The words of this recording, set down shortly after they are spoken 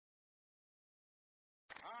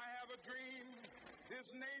have a dream this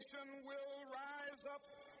nation will rise up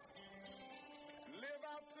and live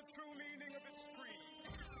out the true meaning of its creed.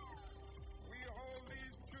 We hold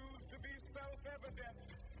these truths to be self-evident,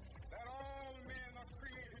 that all men are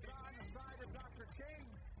created on the side of Dr. King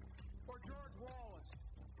or George Wallace.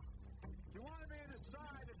 You want to be on the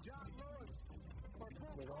side of John Lewis or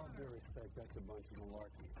Bill With all Connor? due respect, that's a bunch of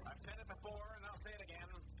malarkey. I've said it before, and I'll say it again.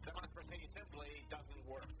 Democracy simply doesn't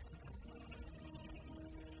work.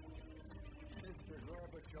 Mr.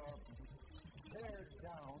 Gorbachev, tear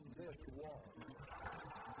down this wall.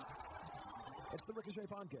 It's the Ricochet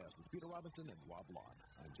Podcast with Peter Robinson and Rob Lott.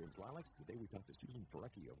 I'm James Lilacs. Today we talk to Susan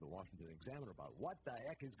Parecki of the Washington Examiner about what the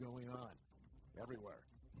heck is going on everywhere.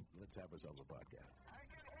 Let's have ourselves a podcast.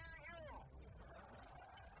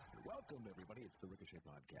 Welcome, everybody. It's the Ricochet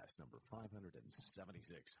Podcast, number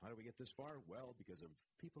 576. How do we get this far? Well, because of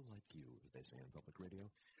people like you, as they say on public radio,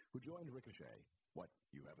 who joined Ricochet. What,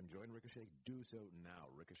 you haven't joined Ricochet? Do so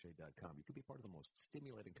now, ricochet.com. You can be part of the most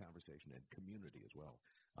stimulating conversation and community as well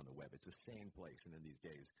on the web. It's a sane place, and in these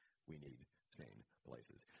days, we need sane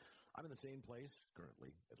places. I'm in the same place,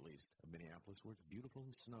 currently, at least, of Minneapolis, where it's beautiful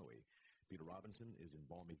and snowy. Peter Robinson is in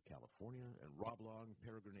balmy California, and Rob Long,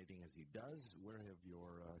 peregrinating as he does. Where have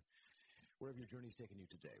your journeys taken you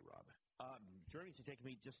today, Rob? Journeys have taken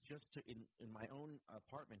me just to in my own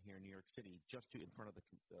apartment here in New York City, just to in front of the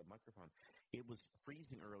microphone. It was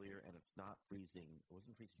freezing earlier, and it's not freezing. It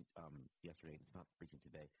wasn't freezing yesterday, and it's not freezing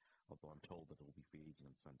today, although I'm told that it will be freezing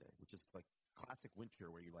on Sunday, which is like classic winter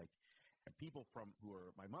where you like, and people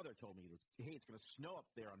my mother told me, hey, it's going to snow up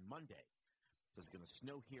there on Monday. So it's going to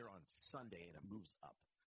snow here on Sunday, and it moves up.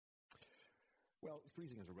 Well,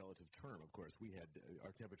 freezing is a relative term, of course. We had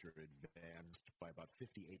our temperature advanced by about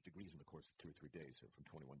 58 degrees in the course of 2 or 3 days, so from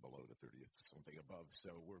 21 below to 30 something above.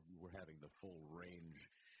 So we're having the full range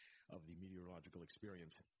of the meteorological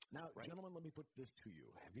experience. Now, right. Gentlemen, let me put this to you.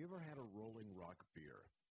 Have you ever had a Rolling Rock beer?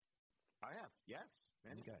 I have, yes.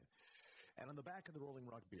 Okay. And on the back of the Rolling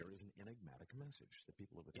Rock beer is an enigmatic message that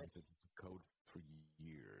people have attempted to code for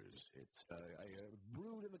years. It's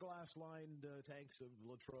brewed in the glass-lined tanks of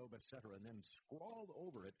Latrobe, etc., and then scrawled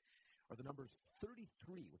over it are the numbers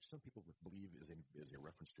 33, which some people believe is a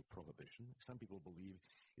reference to prohibition. Some people believe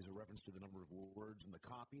is a reference to the number of words in the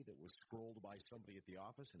copy that was scrolled by somebody at the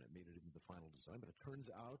office, and it made it into the final design. But it turns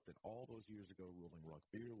out that all those years ago, Rolling Rock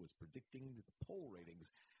beer was predicting the poll ratings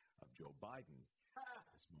of Joe Biden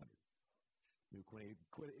this month. New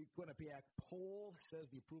Quinnipiac poll says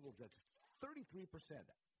the approval is at 33%.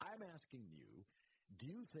 I'm asking you, do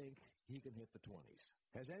you think he can hit the 20s?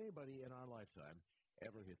 Has anybody in our lifetime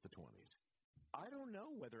ever hit the 20s? I don't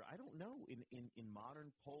know in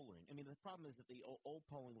modern polling. I mean, the problem is that the old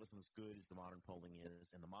polling wasn't as good as the modern polling is,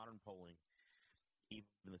 and the modern polling,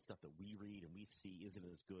 even the stuff that we read and we see, isn't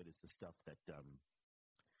as good as the stuff that the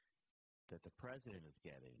president is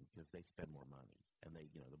getting, because they spend more money, and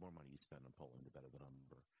the more money you spend on polling, the better the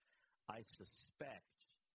number. I suspect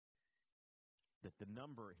that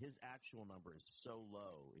his actual number is so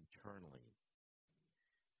low internally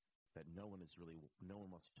that no one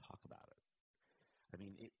wants to talk about it. I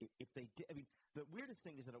mean, if they did, I mean, the weirdest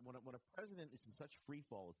thing is that when a president is in such free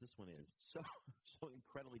fall as this one is, so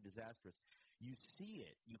incredibly disastrous, you see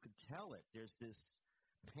it, you can tell it. There's this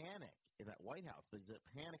panic in that White House. There's a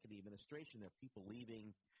panic in the administration. There are people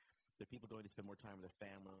leaving. There are people going to spend more time with their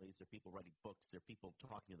families. There are people writing books. There are people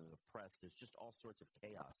talking to the press. There's just all sorts of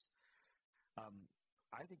chaos.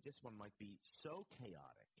 I think this one might be so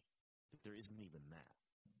chaotic that there isn't even that.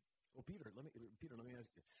 Well, Peter, let me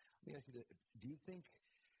ask you. Do you think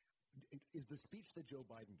is the speech that Joe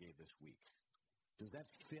Biden gave this week, does that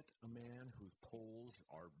fit a man whose polls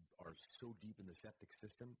are so deep in the septic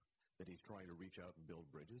system that he's trying to reach out and build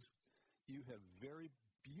bridges? You have very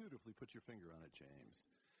beautifully put your finger on it, James.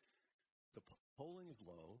 The polling is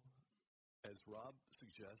low. As Rob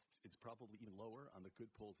suggests, it's probably even lower on the good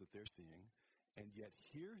polls that they're seeing. And yet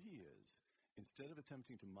here he is, instead of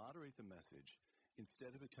attempting to moderate the message,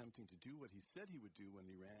 instead of attempting to do what he said he would do when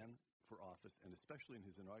he ran for office, and especially in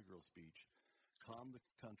his inaugural speech, calm the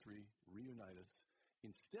country, reunite us,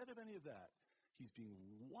 instead of any of that, he's being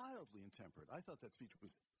wildly intemperate. I thought that speech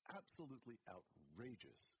was absolutely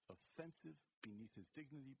outrageous, offensive, beneath his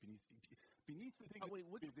dignity, beneath the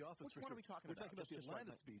dignity of the office. Which one are we talking about? We're talking about the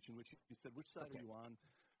Atlanta speech in which he said, which side are you on?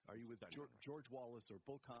 Are you with George Wallace or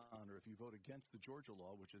Bull Connor? If you vote against the Georgia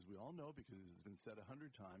law, which, as we all know, because it has been said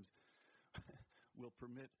 100 times, will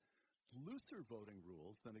permit looser voting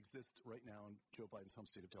rules than exist right now in Joe Biden's home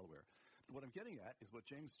state of Delaware. What I'm getting at is what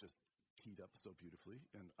James just teed up so beautifully,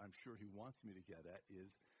 and I'm sure he wants me to get at,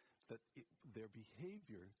 is that their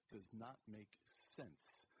behavior does not make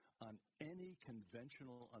sense on any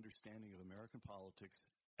conventional understanding of American politics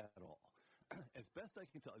at all. As best I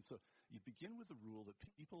can tell. So you begin with the rule that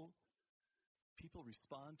people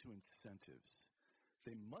respond to incentives.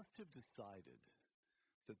 They must have decided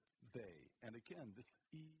that and again,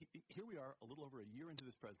 here we are a little over a year into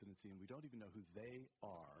this presidency, and we don't even know who they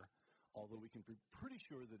are, although we can be pretty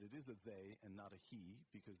sure that it is a they and not a he,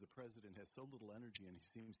 because the president has so little energy and he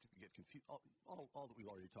seems to get confused, all that we've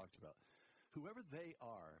already talked about. Whoever they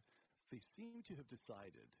are, they seem to have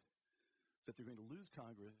decided that they're going to lose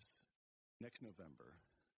Congress next November.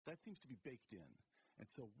 That seems to be baked in. And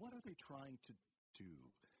so what are they trying to do?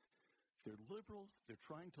 They're liberals. They're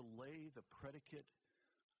trying to lay the predicate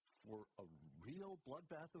for a real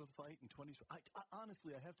bloodbath of a fight in 2020.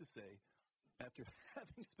 Honestly, I have to say, after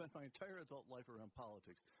having spent my entire adult life around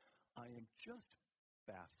politics, I am just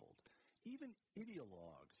baffled. Even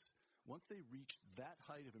ideologues, once they reach that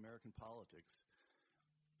height of American politics,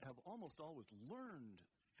 have almost always learned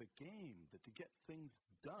the game, that to get things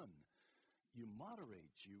done, you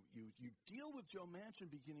moderate, you deal with Joe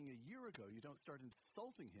Manchin beginning a year ago. You don't start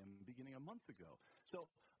insulting him beginning a month ago. So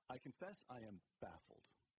I confess I am baffled.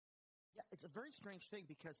 Yeah, it's a very strange thing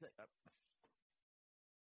because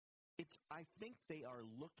I think they are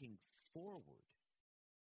looking forward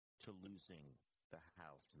to losing the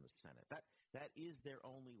House and the Senate. That is their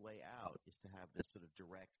only way out, is to have this sort of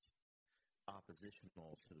direct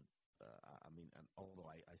oppositional sort of,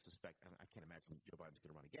 although I suspect, and I can't imagine Joe Biden's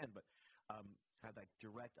going to run again, but have that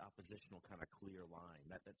direct oppositional kind of clear line.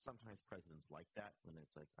 That sometimes presidents like that, when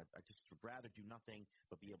it's like, I just would rather do nothing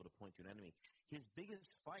but be able to point to an enemy. His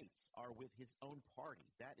biggest fights are with his own party.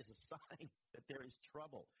 That is a sign that there is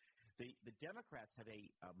trouble. The Democrats have a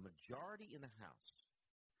majority in the House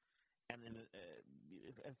and an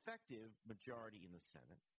effective majority in the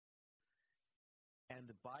Senate. And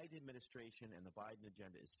the Biden administration and the Biden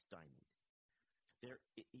agenda is stymied.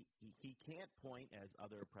 He can't point, as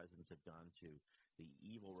other presidents have done, to the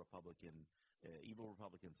evil Republicans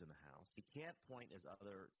in the House. He can't point, as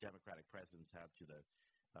other Democratic presidents have, to the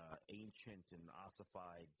ancient and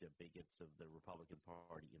ossified bigots of the Republican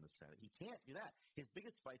Party in the Senate. He can't do that. His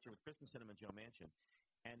biggest fights are with Kristen Sinema and Joe Manchin,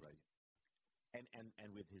 and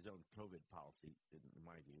with his own COVID policy, in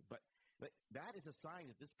my view. But that is a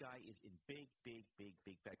sign that this guy is in big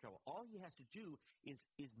bad trouble. All he has to do is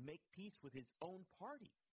make peace with his own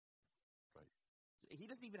party. Right. He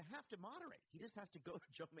doesn't even have to moderate. He just has to go to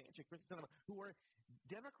Joe Manchin, Kristen Sinema, who are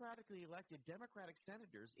democratically elected Democratic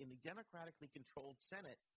senators in the democratically controlled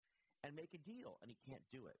Senate, and make a deal. And he can't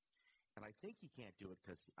do it. And I think he can't do it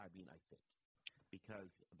because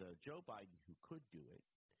the Joe Biden who could do it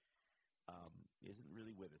isn't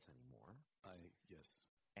really with us anymore. Yes.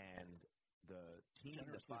 And the team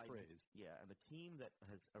that Biden, and the team that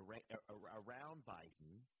has around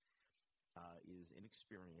Biden is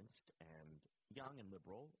inexperienced and young and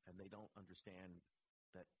liberal, and they don't understand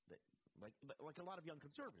that like a lot of young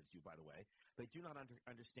conservatives do, by the way. They do not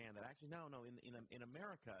understand that actually no in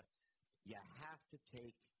America you have to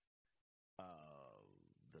take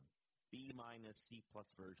the B- C+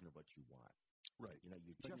 version of what you want. Right.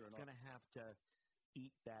 You're just going to have to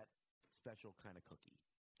eat that special kind of cookie.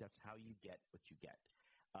 That's how you get what you get,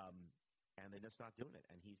 and they're just not doing it.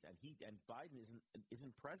 And Biden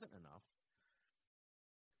isn't present enough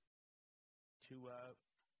to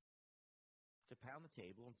pound the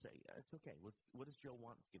table and say it's okay. What does Joe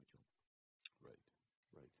want? Let's give it to him. Right.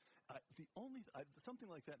 Something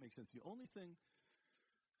like that makes sense. The only thing.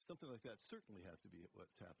 Something like that certainly has to be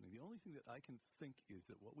what's happening. The only thing that I can think is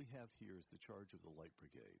that what we have here is the charge of the Light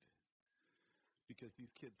Brigade. Because these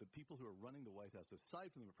kids, the people who are running the White House, aside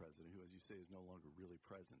from the president, who, as you say, is no longer really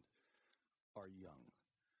present, are young.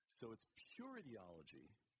 So it's pure ideology.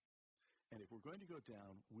 And if we're going to go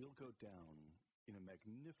down, we'll go down in a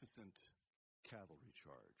magnificent cavalry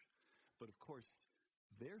charge. But of course,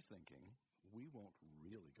 they're thinking, we won't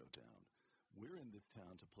really go down. We're in this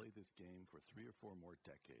town to play this game for 3 or 4 more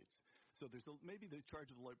decades. So maybe the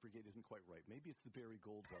charge of the Light Brigade isn't quite right. Maybe it's the Barry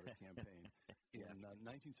Goldwater campaign in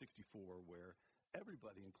 1964, where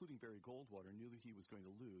everybody, including Barry Goldwater, knew that he was going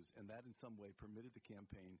to lose, and that in some way permitted the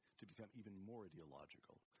campaign to become even more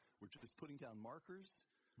ideological. We're just putting down markers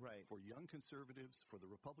for young conservatives, for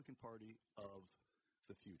the Republican Party of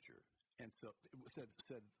the future. And so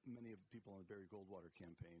said many of the people on the Barry Goldwater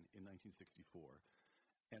campaign in 1964.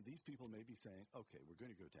 And these people may be saying, okay, we're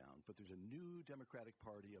going to go down, but there's a new Democratic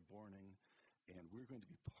Party borning, and we're going to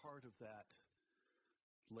be part of that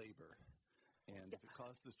labor. And if it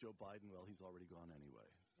costs us Joe Biden, well, he's already gone anyway.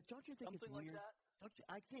 Don't you think Something it's weird? Like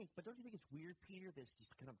that? Don't you think it's weird, Peter, this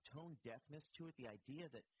kind of tone deafness to it, the idea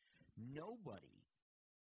that nobody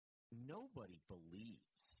nobody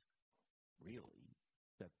believes, really,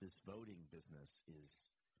 that this voting business is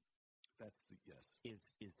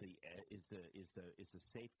the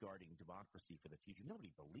safeguarding democracy for the future.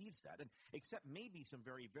 Nobody believes that, and except maybe some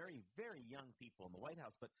very, very, very young people in the White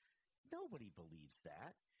House, but nobody believes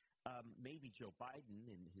that. Maybe Joe Biden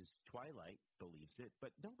in his twilight believes it,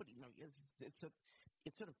 but nobody.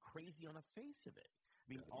 It's sort of crazy on the face of it.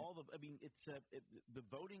 I mean, the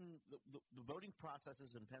voting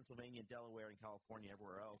processes in Pennsylvania, Delaware, and California,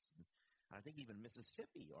 everywhere else, and I think even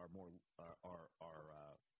Mississippi are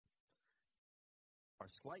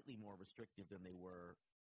slightly more restrictive than they were.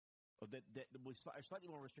 Are slightly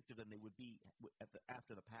more restrictive than they would be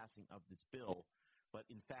after the passing of this bill, but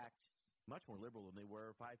in fact, much more liberal than they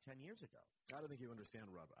were 5-10 years ago. I don't think you understand,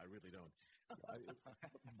 Rob. I really don't.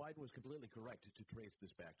 Biden was completely correct to trace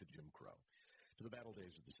this back to Jim Crow, to the battle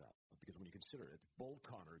days of the South, because when you consider it, Bull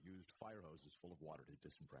Connor used fire hoses full of water to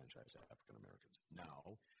disenfranchise African Americans.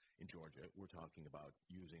 Now, in Georgia, we're talking about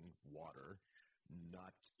using water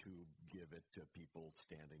not to give it to people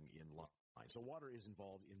standing in line. So water is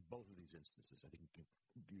involved in both of these instances. I think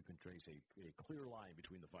you can trace a clear line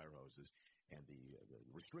between the fire hoses and the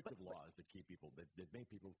restrictive laws that keep people that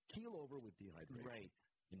make people keel over with dehydration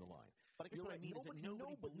in the line. But I guess what I mean is that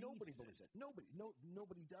nobody believes it.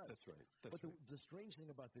 Nobody does. That's right. The strange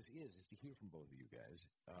thing about this is to hear from both of you guys.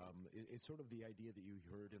 It's sort of the idea that you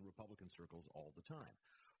heard in Republican circles all the time.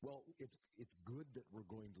 Well, it's good that we're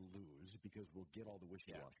going to lose because we'll get all the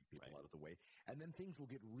wishy-washy people out of the way, and then things will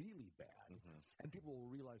get really bad, and people will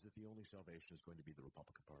realize that the only salvation is going to be the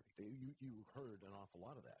Republican Party. You heard an awful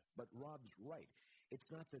lot of that, but Rob's right. It's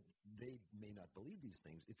not that they may not believe these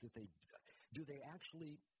things. It's that do they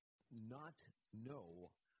actually not know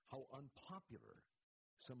how unpopular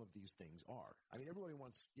some of these things are? I mean, everybody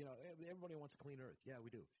wants a clean earth. Yeah, we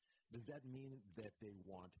do. Does that mean that they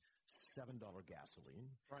want $7 gasoline,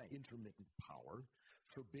 intermittent power,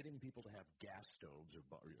 forbidding people to have gas stoves or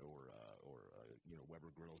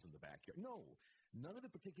Weber grills in the backyard? No, none of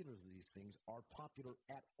the particulars of these things are popular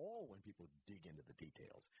at all when people dig into the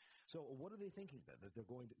details. So what are they thinking then? That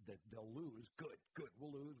they'll lose? Good,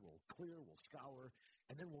 we'll lose, we'll clear, we'll scour,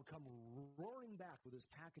 and then we'll come roaring back with this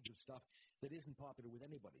package of stuff that isn't popular with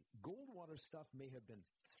anybody. Goldwater stuff may have been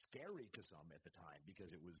scary to some at the time because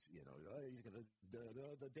it was, he's going to,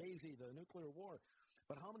 the daisy, the nuclear war.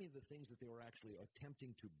 But how many of the things that they were actually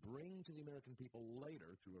attempting to bring to the American people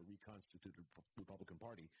later through a reconstituted Republican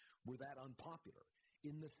Party were that unpopular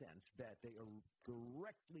in the sense that they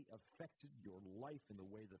directly affected your life in the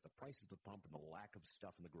way that the price at the pump and the lack of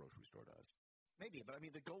stuff in the grocery store does? Maybe, but I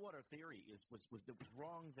mean, the Goldwater theory was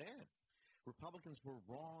wrong then. Republicans were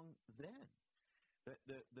wrong then.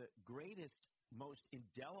 The greatest, most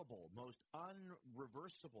indelible, most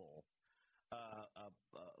unreversible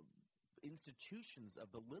institutions of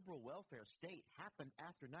the liberal welfare state happened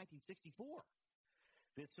after 1964.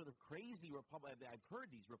 This sort of crazy I've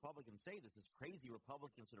heard these Republicans say this crazy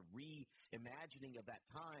Republican sort of reimagining of that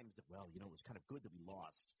time that, well, it was kind of good that we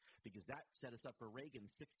lost because that set us up for Reagan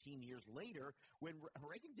 16 years later when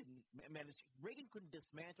Reagan couldn't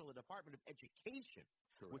dismantle the Department of Education,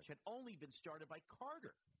 which had only been started by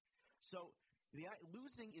Carter. So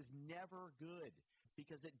losing is never good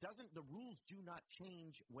because the rules do not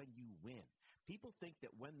change when you win. People think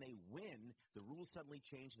that when they win, the rules suddenly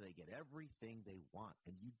change and they get everything they want.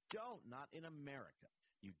 And you don't, not in America.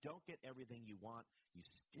 You don't get everything you want. You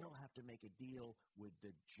still have to make a deal with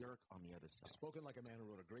the jerk on the other side. Spoken like a man who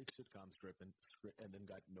wrote a great sitcom script and then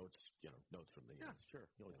got notes from the... Yeah, sure.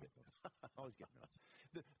 You always get notes. Always get notes.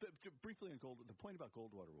 Briefly on the point about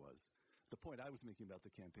Goldwater was, the point I was making about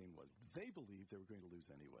the campaign was they believed they were going to lose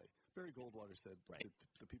anyway. Barry Goldwater said to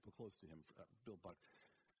the people close to him, Bill Buck,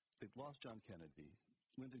 they'd lost John Kennedy.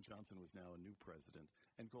 Lyndon Johnson was now a new president.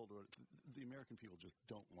 And Goldwater, the American people just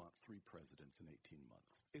don't want 3 presidents in 18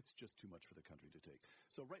 months. It's just too much for the country to take.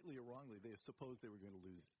 So rightly or wrongly, they supposed they were going to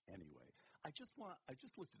lose anyway. I just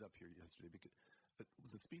looked it up here yesterday because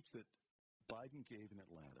the speech that Biden gave in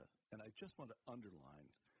Atlanta, and I just want to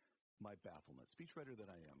underline my bafflement. Speechwriter that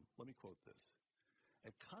I am, let me quote this.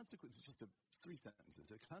 At just 3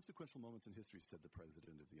 sentences. At consequential moments in history, said the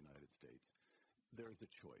President of the United States, there is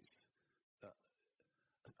a choice.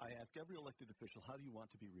 I ask every elected official, how do you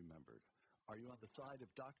want to be remembered? Are you on the side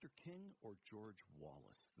of Dr. King or George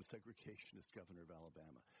Wallace, the segregationist governor of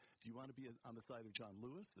Alabama? Do you want to be on the side of John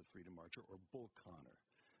Lewis, the freedom marcher, or Bull Connor?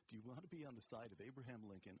 Do you want to be on the side of Abraham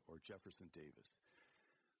Lincoln or Jefferson Davis?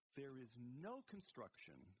 There is no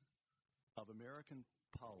construction of American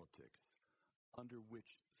politics under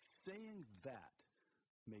which saying that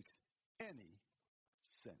makes any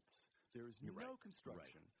sense. There is no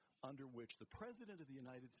construction under which the President of the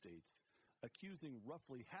United States, accusing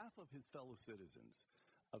roughly half of his fellow citizens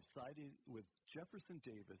of siding with Jefferson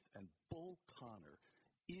Davis and Bull Connor,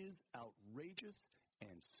 is outrageous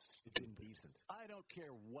and it's indecent. I don't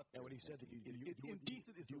care what. And when he said that it's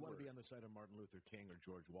indecent is you the want to word. be on the side of Martin Luther King or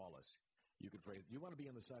George Wallace, you could phrase, you want to be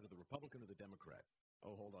on the side of the Republican or the Democrat.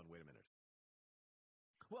 Oh, hold on, wait a minute.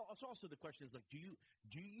 Well, it's also the question is like, do you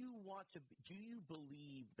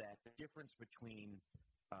believe that the difference between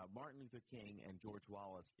Martin Luther King and George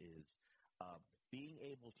Wallace is being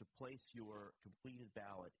able to place your completed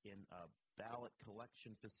ballot in a ballot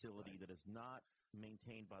collection facility that is not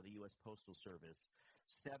maintained by the U.S. Postal Service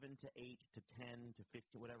 7 to 8 to 10 to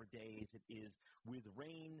 15, whatever days it is, with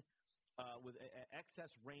rain, with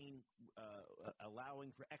excess rain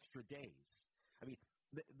allowing for extra days. I mean,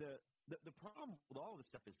 the problem with all of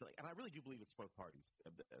this stuff is, like, and I really do believe it's both parties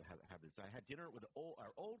have this. I had dinner with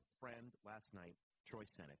our old friend last night, Troy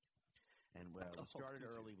Senek. And we started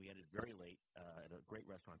early. We ended very late at a great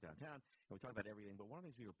restaurant downtown, and we talked about everything. But one of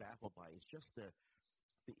the things we were baffled by is just the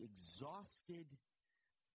exhausted,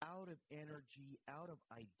 out of energy, out of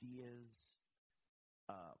ideas,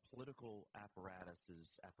 political apparati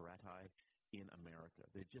in America.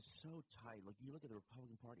 They're just so tired. Like, you look at the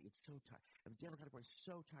Republican Party, it's so tired. And the Democratic Party is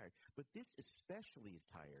so tired. But this especially is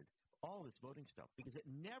tired, all this voting stuff, because it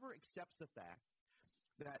never accepts the fact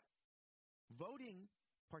that voting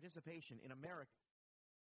participation in America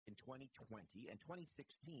in 2020 and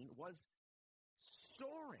 2016 was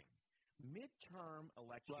soaring. Midterm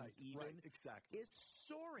elections exactly. is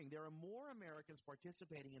soaring. There are more Americans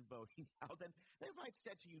participating in voting now than if I'd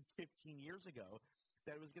said to you 15 years ago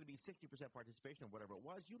that it was going to be 60% participation or whatever it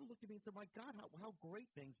was. You'd have looked at me and said, my God, how great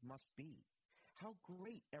things must be. How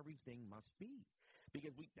great everything must be.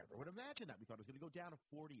 Because we never would have imagined that. We thought it was going to go down to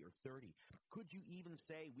 40 or 30. Could you even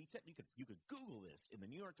say, we said you could Google this in the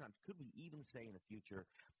New York Times, could we even say in the future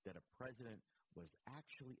that a president was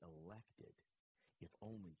actually elected if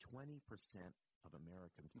only 20% of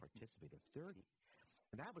Americans participated, or 30?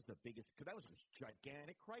 And that was the biggest, because that was a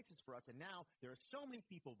gigantic crisis for us. And now there are so many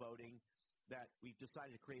people voting that we've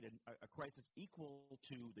decided to create a crisis equal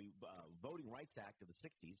to the Voting Rights Act of the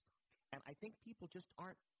 60s. And I think people just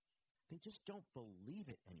they just don't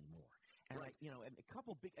believe it anymore. And and a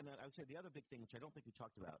couple big, and I would say the other big thing, which I don't think we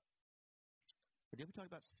talked about, or did we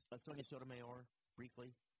talk about Sonia Sotomayor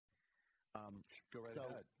briefly? Go right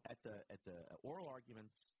ahead. At the oral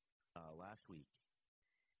arguments last week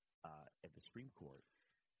at the Supreme Court,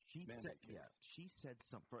 she said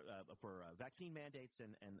something for vaccine mandates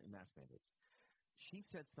and mask mandates. She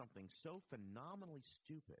said something so phenomenally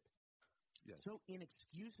stupid. Yes. So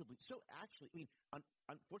inexcusably, so actually, I mean,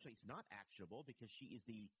 unfortunately, it's not actionable because she's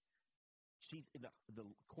in the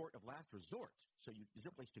court of last resort. So there's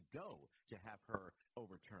no place to go to have her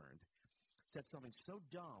overturned. Said something so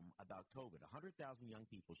dumb about COVID. 100,000 young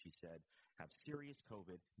people, she said, have serious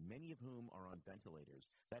COVID, many of whom are on ventilators.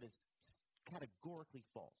 That is categorically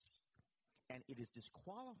false. And it is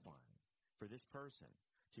disqualifying for this person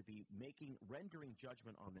to be rendering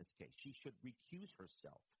judgment on this case. She should recuse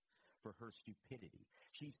herself for her stupidity.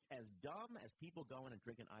 She's as dumb as people going and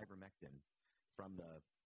drinking ivermectin from the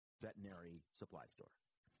veterinary supply store.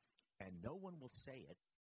 And no one will say it.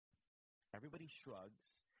 Everybody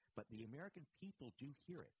shrugs, but the American people do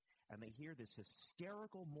hear it. And they hear this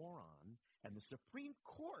hysterical moron, and the Supreme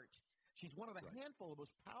Court, she's one of the handful of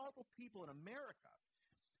most powerful people in America,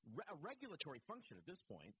 a regulatory function at this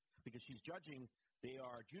point, because she's judging, they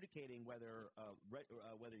are adjudicating whether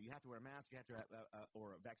you have to wear a mask, you have to have,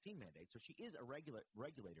 or a vaccine mandate. So she is a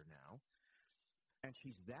regulator now, and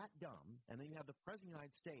she's that dumb. And then you have the President of the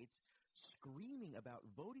United States screaming about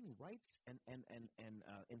voting rights and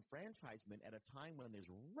enfranchisement at a time when there's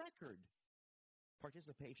record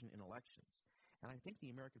participation in elections. And I think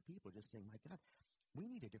the American people are just saying, my God, we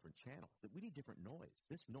need a different channel. We need different noise.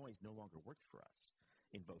 This noise no longer works for us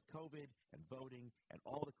in both COVID and voting and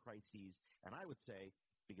all the crises. And I would say,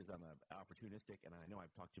 because I'm opportunistic and I know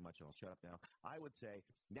I've talked too much and I'll shut up now, I would say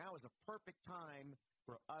now is a perfect time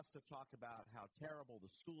for us to talk about how terrible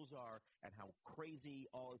the schools are and how crazy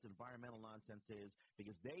all this environmental nonsense is,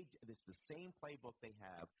 because it's the same playbook they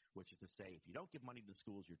have, which is to say, if you don't give money to the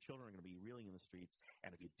schools, your children are going to be reeling in the streets,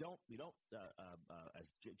 and if we don't, as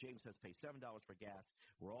James says, pay $7 for gas,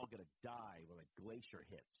 we're all going to die when a glacier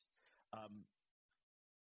hits.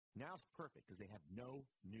 Now it's perfect because they have no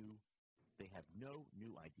new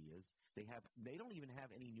ideas. They don't even have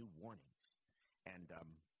any new warnings, and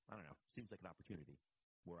I don't know. Seems like an opportunity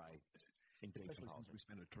where I engage in Especially since we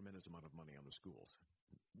spend a tremendous amount of money on the schools.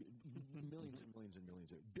 Millions and millions and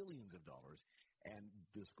millions, billions of dollars. And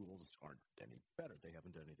the schools aren't any better. They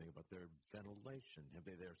haven't done anything about their ventilation.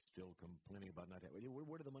 They're still complaining about not having.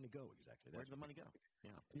 Where did the money go exactly? Where did the money go?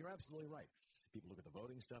 Yeah. You're absolutely right. People look at the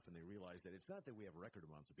voting stuff and they realize that it's not that we have record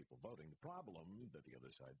amounts of people voting. The problem that the other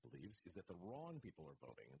side believes is that the wrong people are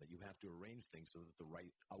voting and that you have to arrange things so that the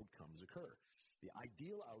right outcomes occur. The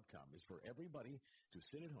ideal outcome is for everybody to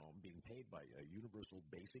sit at home being paid by a universal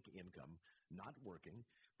basic income, not working,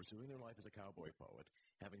 pursuing their life as a cowboy poet,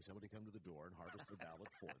 having somebody come to the door and harvest their ballot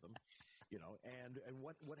for them, and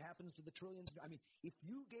what happens to the trillions? I mean, if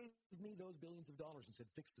you gave me those billions of dollars and said,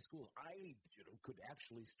 fix the schools, I could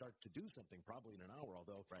actually start to do something probably in an hour,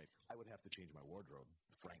 although I would have to change my wardrobe,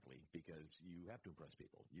 frankly, because you have to impress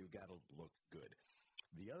people. You got to look good.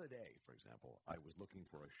 The other day, for example, I was looking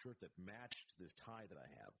for a shirt that matched this tie that I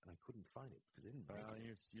have, and I couldn't find it because they didn't make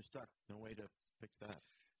it. You're stuck. No way to fix that.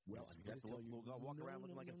 Well, you have to walk around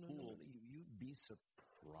looking like a fool. You'd be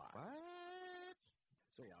surprised. What?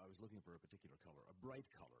 So, yeah, I was looking for a particular color, a bright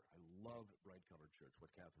color. I love bright-colored shirts,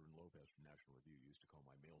 what Catherine Lopez from National Review used to call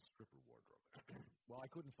my male stripper wardrobe. Well,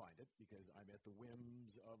 I couldn't find it because I'm at the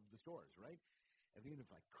whims of the stores, right? And even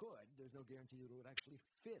if I could, there's no guarantee that it would actually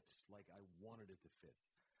fit like I wanted it to fit.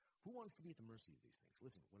 Who wants to be at the mercy of these things?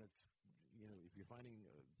 Listen, when it's, if you're finding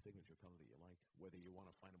a signature color that you like, whether you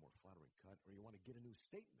want to find a more flattering cut or you want to get a new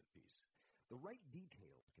statement piece, the right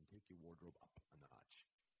details can take your wardrobe up a notch.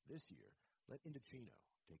 This year, let Indochino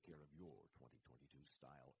take care of your 2022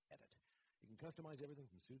 style edit. You can customize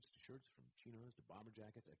everything from suits to shirts, from chinos to bomber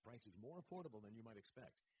jackets at prices more affordable than you might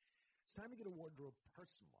expect. It's time to get a wardrobe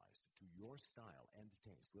personalized to your style and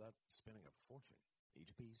taste without spending a fortune.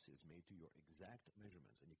 Each piece is made to your exact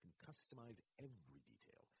measurements, and you can customize every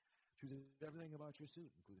detail. Choose everything about your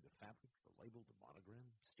suit, including the fabrics, the label, the monogram,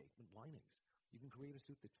 statement linings. You can create a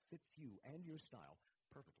suit that fits you and your style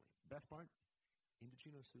perfectly. Best part?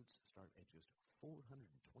 Indochino suits start at just $429,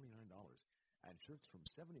 and shirts from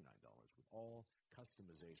 $79 with all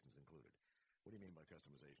customizations included. What do you mean by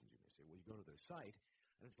customizations, you may say? Well, you go to their site,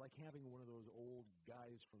 and it's like having one of those old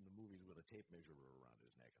guys from the movies with a tape measure around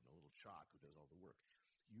his neck and the little chalk who does all the work.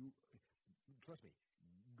 Trust me,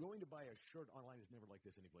 going to buy a shirt online is never like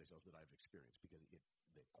this anyplace else that I've experienced because the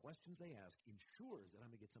questions they ask ensures that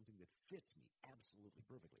I'm going to get something that fits me absolutely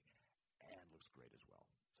perfectly and looks great as well.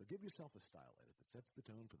 So give yourself a style edit that sets the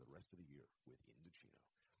tone for the rest of the year with Indochino.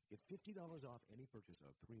 Get $50 off any purchase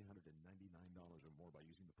of $399 or more by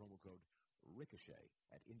using the promo code RICOCHET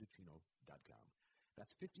at Indochino.com.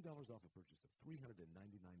 That's $50 off a purchase of $399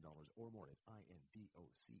 or more at INDOCHINO.com.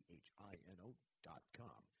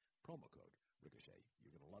 Promo code RICOCHET.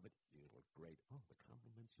 You're going to love it. You're going to look great. Oh, the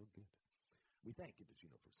compliments you'll get. We thank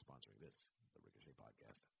Indochino for sponsoring this, the Ricochet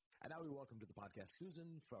Podcast. And now we welcome to the podcast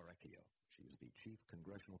Susan Ferrecchio. She is the chief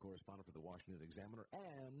congressional correspondent for the Washington Examiner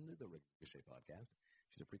and the Ricochet Podcast.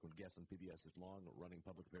 She's a frequent guest on PBS's long-running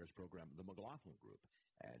public affairs program, The McLaughlin Group,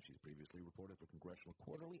 and she's previously reported for Congressional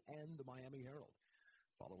Quarterly and the Miami Herald.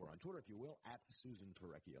 Follow her on Twitter, if you will, at Susan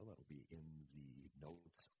Ferrecchio. That'll be in the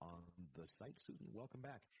notes on the site. Susan, welcome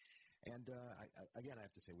back. And I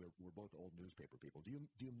have to say, we're both old newspaper people. Do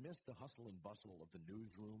you miss the hustle and bustle of the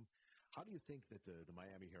newsroom? How do you think that the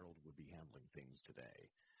Miami Herald would be handling things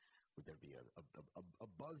today? Would there be a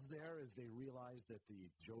buzz there as they realize that the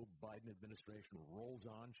Joe Biden administration rolls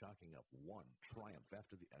on, chalking up one triumph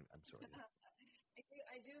after the – I'm sorry.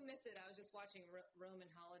 I do miss it. I was just watching Roman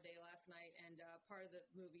Holiday last night, and part of the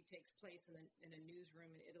movie takes place in a newsroom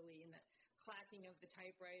in Italy, and the clacking of the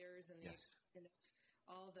typewriters and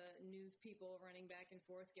all the news people running back and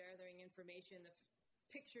forth, gathering information, the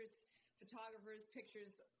pictures, photographers'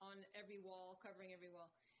 pictures on every wall, covering every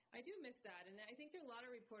wall. I do miss that, and I think there are a lot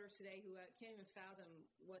of reporters today who can't even fathom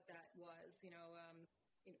what that was.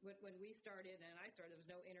 When we started, and I started, there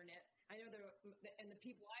was no internet. I know and the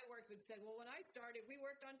people I worked with said, well, when I started, we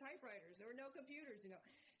worked on typewriters. There were no computers,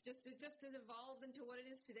 Just has evolved into what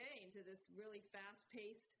it is today, into this really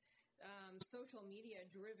fast-paced, social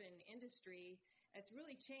media-driven industry. It's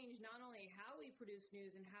really changed not only how we produce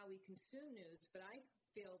news and how we consume news, but I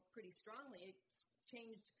feel pretty strongly it's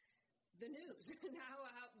changed the news and how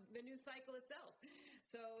the news cycle itself.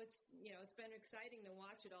 So it's been exciting to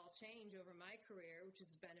watch it all change over my career, which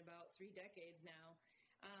has been about 3 decades now.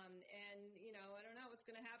 I don't know what's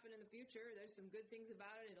going to happen in the future. There's some good things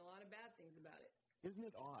about it and a lot of bad things about it. Isn't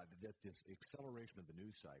it odd that this acceleration of the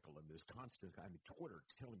news cycle and this constant, Twitter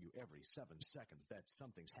telling you every 7 seconds that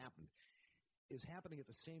something's happened is happening at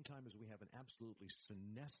the same time as we have an absolutely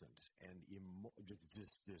senescent and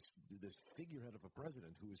this figurehead of a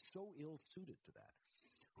president who is so ill-suited to that?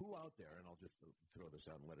 Who out there, and I'll just throw this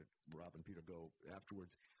out and let Rob and Peter go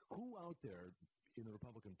afterwards, who out there in the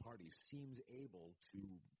Republican Party seems able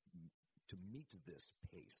to meet this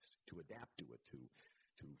pace, to adapt to it, to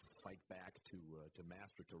fight back, to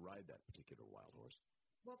master, to ride that particular wild horse?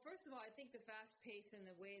 Well, first of all, I think the fast pace and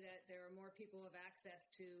the way that there are more people who have access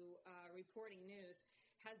to reporting news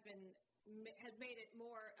has made it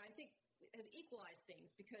more, I think, has equalized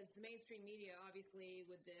things, because the mainstream media, obviously,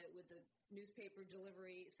 with the newspaper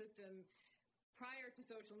delivery system prior to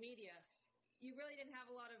social media, you really didn't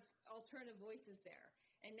have a lot of alternative voices there.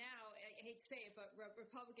 And now, I hate to say it, but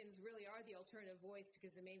Republicans really are the alternative voice,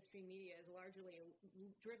 because the mainstream media is largely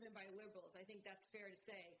driven by liberals. I think that's fair to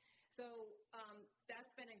say. So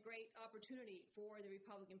that's been a great opportunity for the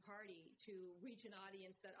Republican Party to reach an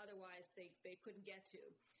audience that otherwise they couldn't get to.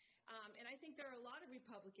 And I think there are a lot of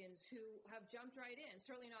Republicans who have jumped right in,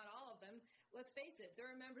 certainly not all of them. Let's face it, there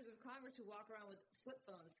are members of Congress who walk around with flip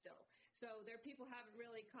phones still. So there are people who haven't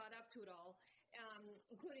really caught up to it all,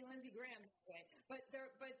 including Lindsey Graham. But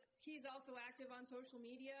he's also active on social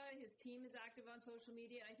media. His team is active on social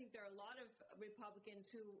media. And I think there are a lot of Republicans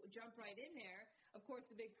who jump right in there. Of course,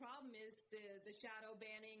 the big problem is the shadow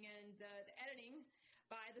banning and the editing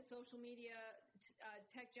by the social media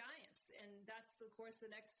tech giants. And that's, of course,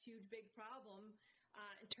 the next huge big problem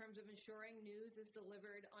in terms of ensuring news is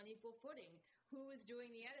delivered on equal footing. Who is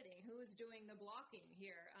doing the editing? Who is doing the blocking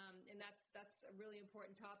here? And that's a really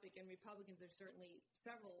important topic. And Republicans are certainly,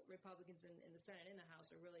 several Republicans in the Senate and the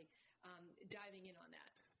House are really diving in on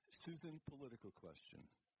that. Susan, political question.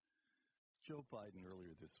 Joe Biden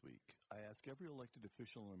earlier this week, I asked every elected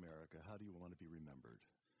official in America, how do you want to be remembered?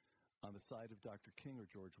 On the side of Dr. King or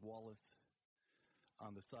George Wallace?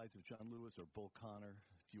 On the sides of John Lewis or Bull Connor?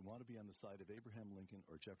 Do you want to be on the side of Abraham Lincoln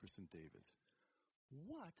or Jefferson Davis?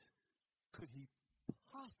 What could he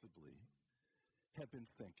possibly have been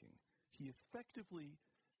thinking? He effectively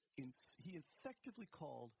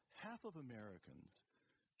called half of Americans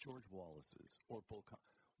George Wallace's or Bull Connor.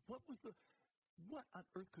 What on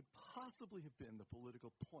earth could possibly have been the political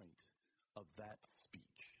point of that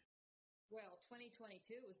speech? Well,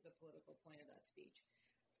 2022 was the political point of that speech.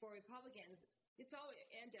 For Republicans, it's always,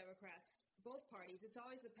 and Democrats, both parties, it's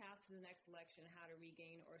always the path to the next election, how to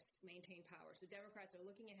regain or maintain power. So Democrats are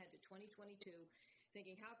looking ahead to 2022,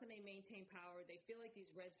 thinking, how can they maintain power? They feel like these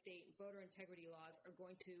red state voter integrity laws are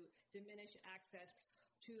going to diminish access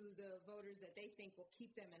to the voters that they think will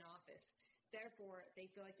keep them in office. Therefore, they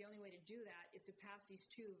feel like the only way to do that is to pass these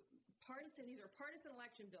partisan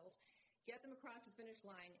election bills, get them across the finish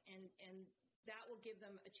line, and that will give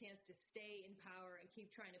them a chance to stay in power and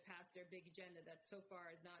keep trying to pass their big agenda that so far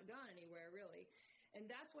has not gone anywhere, really. And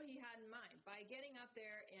that's what he had in mind. By getting up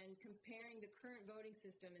there and comparing the current voting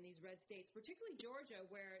system in these red states, particularly Georgia,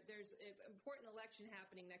 where there's an important election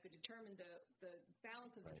happening that could determine the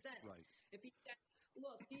balance of the Senate. Right. If he says,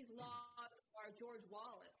 look, these laws are George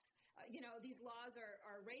Wallace, these laws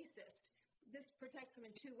are racist, this protects them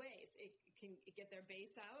in two ways. It can get their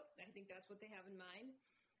base out. I think that's what they have in mind.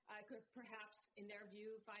 Could perhaps, in their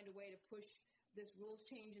view, find a way to push this rules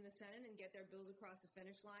change in the Senate and get their bills across the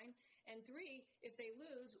finish line. And three, if they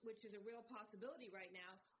lose, which is a real possibility right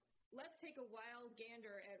now, let's take a wild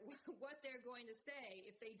gander at what they're going to say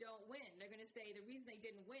if they don't win. They're going to say the reason they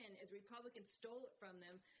didn't win is Republicans stole it from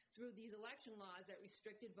them through these election laws that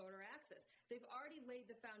restricted voter access. They've already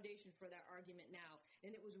laid the foundation for that argument now.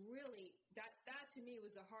 And it was really, that to me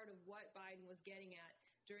was the heart of what Biden was getting at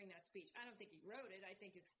during that speech. I don't think he wrote it. I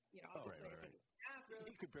think it's, obviously, right.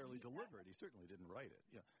 Really, he could barely deliver it. He certainly didn't write it.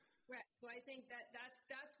 Yeah. Right. So I think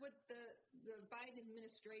that's what the Biden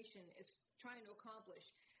administration is trying to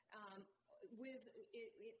accomplish,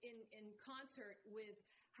 in concert with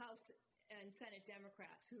House and Senate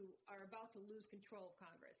Democrats who are about to lose control of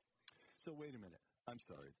Congress. So wait a minute. I'm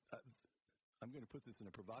sorry. I'm going to put this in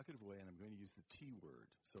a provocative way, and I'm going to use the T word.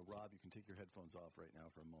 So, Rob, you can take your headphones off right now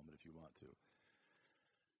for a moment if you want to.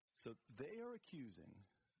 So they are accusing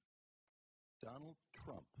Donald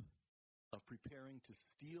Trump of preparing to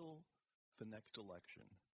steal the next election,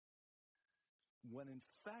 when in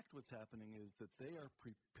fact what's happening is that they are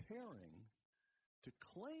preparing to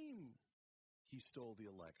claim he stole the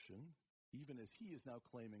election, even as he is now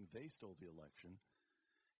claiming they stole the election,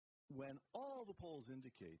 when all the polls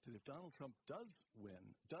indicate that if Donald Trump does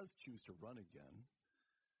win, does choose to run again,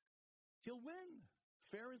 he'll win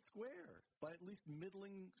fair and square by at least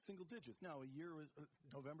middling single digits. Now,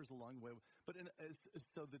 November's a long way, but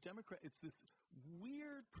so the Democrat, it's this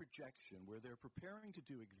weird projection where they're preparing to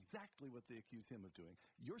do exactly what they accuse him of doing.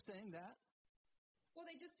 You're saying that? Well,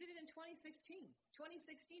 they just did it in 2016.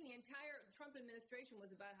 2016, the entire Trump administration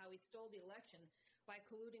was about how he stole the election by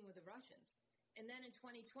colluding with the Russians. And then in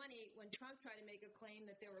 2020, when Trump tried to make a claim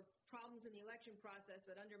that there were problems in the election process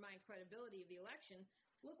that undermined credibility of the election,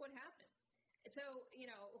 look what happened. And so,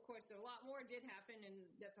 of course, a lot more did happen, and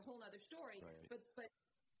that's a whole other story. Right. But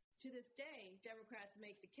to this day, Democrats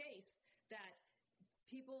make the case that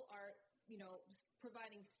people are,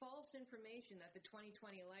 providing false information that the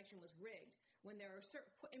 2020 election was rigged when there are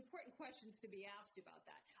certain important questions to be asked about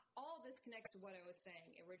that. All this connects to what I was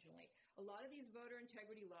saying originally. A lot of these voter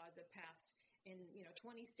integrity laws that passed in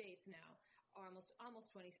 20 states now,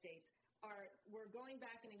 almost 20 states, we're going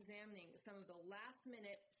back and examining some of the last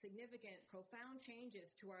minute, significant, profound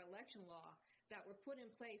changes to our election law that were put in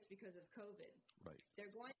place because of COVID. Right.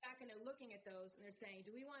 They're going back and they're looking at those and they're saying,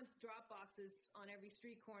 do we want drop boxes on every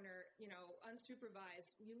street corner,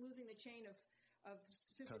 unsupervised, you losing the chain of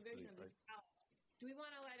supervision of these ballots? Do we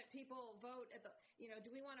want to let people vote at do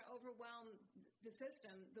we want to overwhelm the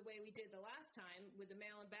system the way we did the last time with the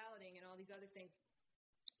mail-in balloting and all these other things?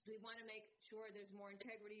 Do we want to make sure there's more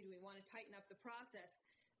integrity? Do we want to tighten up the process?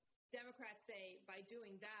 Democrats say by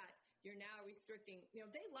doing that, you're now restricting.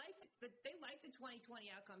 They liked the 2020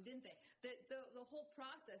 outcome, didn't they? The whole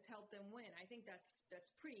process helped them win. I think that's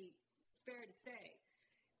pretty fair to say.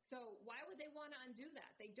 So why would they want to undo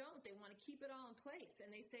that? They don't. They want to keep it all in place. And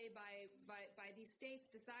they say by these states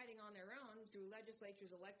deciding on their own through legislatures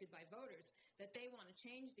elected by voters that they want to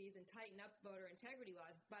change these and tighten up voter integrity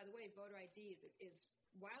laws. By the way, voter ID is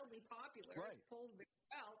wildly popular. Right. It's polled very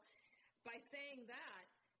well. By saying that,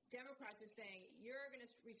 Democrats are saying you're going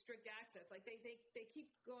to restrict access. Like they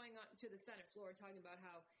keep going on to the Senate floor talking about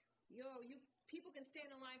how people can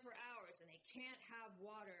stand in line for hours and they can't have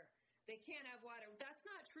water. They can't have water. That's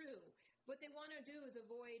not true. What they want to do is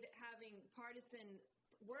avoid having partisan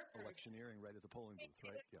workers. Electioneering right at the polling booth,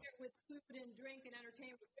 right? Yeah. With food and drink and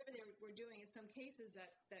entertainment, whatever they were doing in some cases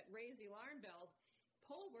that raise the alarm bells,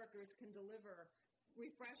 poll workers can deliver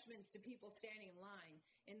refreshments to people standing in line.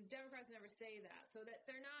 And Democrats never say that. So that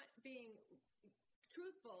they're not being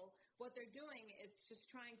truthful. What they're doing is just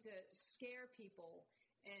trying to scare people.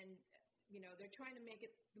 And, they're trying to make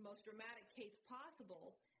it the most dramatic case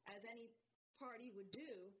possible, as any party would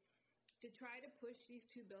do, to try to push these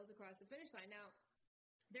two bills across the finish line. Now,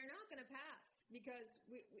 they're not going to pass because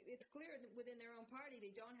it's clear within their own party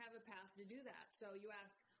they don't have a path to do that. So you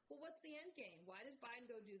ask, well, what's the end game? Why does Biden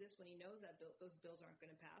go do this when he knows that those bills aren't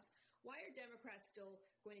going to pass? Why are Democrats still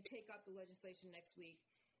going to take up the legislation next week?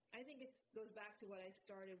 I think it goes back to what I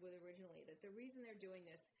started with originally, that the reason they're doing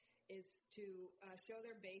this is to show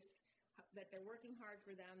their base that they're working hard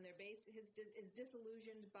for them. Their base is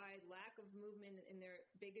disillusioned by lack of movement in their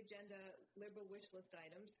big agenda liberal wish list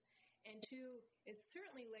items. And two, it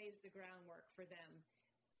certainly lays the groundwork for them,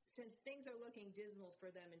 since things are looking dismal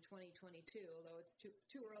for them in 2022, although it's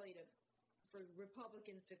too early for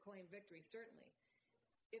Republicans to claim victory, certainly.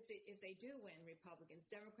 If they do win, Republicans,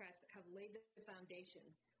 Democrats have laid the foundation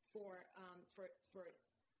for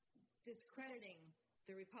discrediting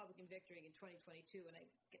the Republican victory in 2022, and I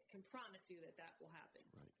can promise you that will happen.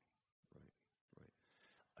 Right.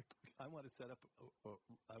 I want to set up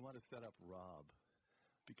Rob,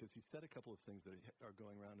 because he said a couple of things that are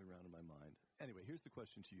going round and round in my mind. Anyway, here's the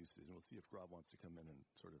question to you, Susan. We'll see if Rob wants to come in and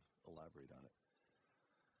sort of elaborate on it.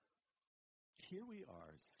 Here we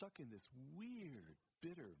are, stuck in this weird,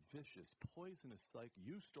 bitter, vicious, poisonous cycle.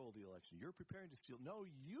 You stole the election. You're preparing to steal. No,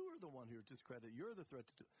 you're the one who discredited. You're the threat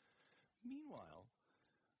to. Meanwhile,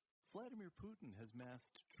 Vladimir Putin has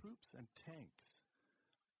massed troops and tanks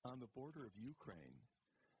on the border of Ukraine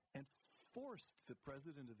and forced the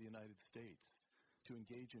President of the United States to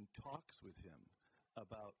engage in talks with him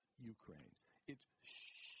about Ukraine. It's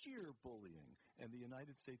sheer bullying, and the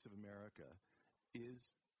United States of America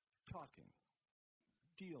is talking,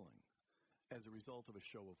 dealing, as a result of a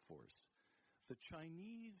show of force. The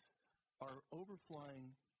Chinese are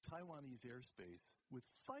overflying Taiwanese airspace with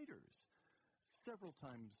fighters several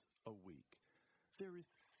times a week. There is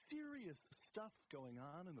serious stuff going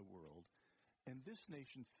on in the world, and this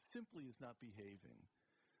nation simply is not behaving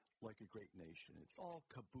like a great nation. It's all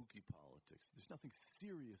kabuki politics. There's nothing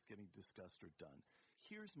serious getting discussed or done.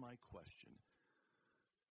 Here's my question.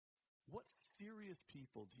 What serious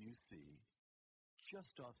people do you see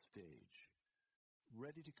just off stage,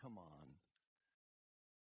 ready to come on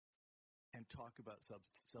and talk about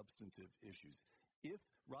substantive issues? If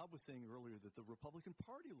Rob was saying earlier that the Republican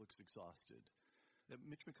Party looks exhausted, that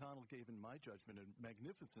Mitch McConnell gave, in my judgment, a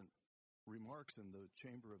magnificent remarks in the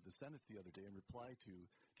chamber of the Senate the other day in reply to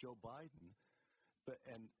Joe Biden,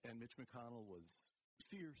 and Mitch McConnell was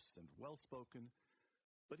fierce and well-spoken,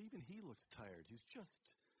 but even he looks tired.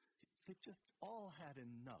 They've just all had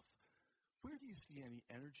enough. where do you see any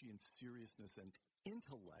energy and seriousness and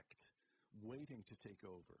intellect waiting to take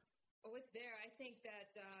over? Oh, it's there. I think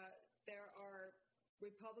that there are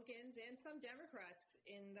Republicans and some Democrats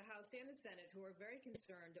in the House and the Senate who are very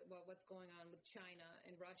concerned about what's going on with China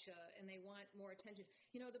and Russia, and they want more attention.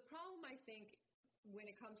 You know, the problem, I think, when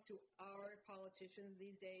it comes to our politicians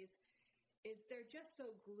these days is they're just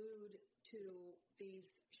so glued to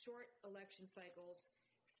these short election cycles,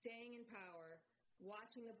 staying in power,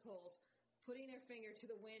 watching the polls, putting their finger to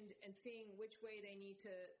the wind and seeing which way they need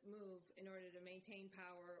to move in order to maintain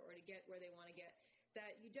power or to get where they want to get,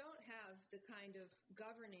 that you don't have the kind of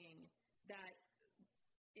governing that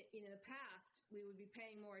in the past we would be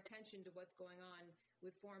paying more attention to what's going on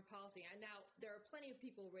with foreign policy. And now there are plenty of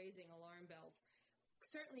people raising alarm bells.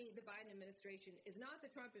 Certainly the Biden administration is not the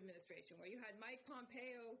Trump administration, where you had Mike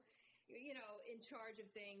Pompeo, you know, in charge of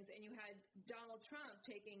things, and you had Donald Trump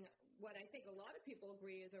taking what I think a lot of people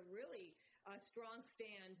agree is a really strong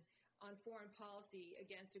stand on foreign policy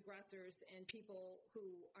against aggressors and people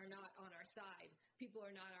who are not on our side, people who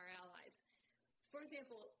are not our allies. For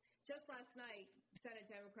example, just last night, Senate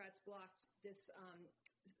Democrats blocked this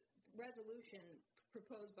resolution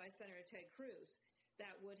proposed by Senator Ted Cruz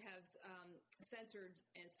that would have censored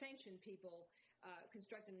and sanctioned people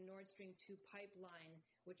constructing the Nord Stream 2 pipeline,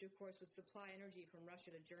 which, of course, would supply energy from Russia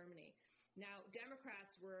to Germany. Now,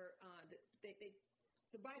 Democrats were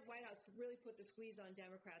the White House really put the squeeze on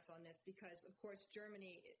Democrats on this because, of course,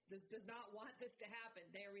 Germany does not want this to happen.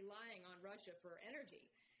 They are relying on Russia for energy.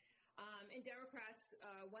 And Democrats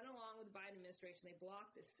went along with the Biden administration. They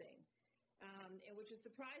blocked this thing, and which is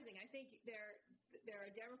surprising. I think there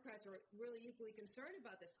are Democrats who are really equally concerned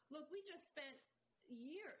about this. Look, we just spent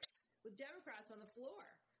years with Democrats on the floor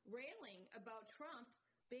railing about Trump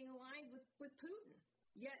being aligned with Putin,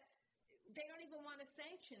 yet they don't even want to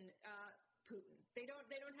sanction Putin. They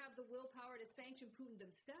don't have the willpower to sanction Putin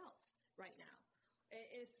themselves right now.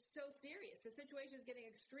 It's so serious. The situation is getting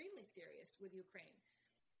extremely serious with Ukraine.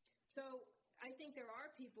 So I think there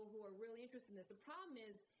are people who are really interested in this. The problem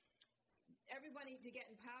is everybody, to get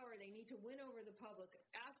in power, they need to win over the public,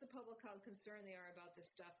 ask the public how concerned they are about this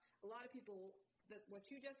stuff. A lot of people, what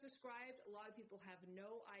you just described, a lot of people have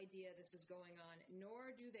no idea this is going on,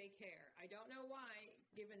 nor do they care. I don't know why,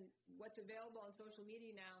 given what's available on social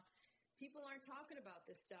media now, people aren't talking about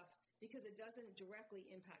this stuff because it doesn't directly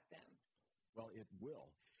impact them. Well, it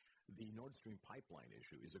will. The Nord Stream pipeline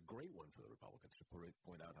issue is a great one for the Republicans to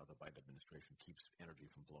point out how the Biden administration keeps energy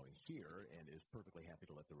from flowing here and is perfectly happy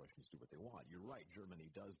to let the Russians do what they want. You're right,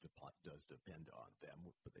 Germany does depend on them,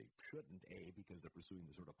 but they shouldn't, A, because they're pursuing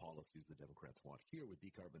the sort of policies the Democrats want here with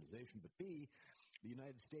decarbonization, but B, the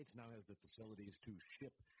United States now has the facilities to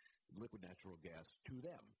ship liquid natural gas to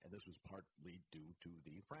them, and this was partly due to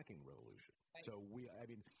the fracking revolution. Right.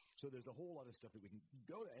 So there's a whole lot of stuff that we can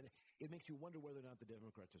go to, and it makes you wonder whether or not the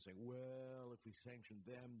Democrats are saying, well, if we sanction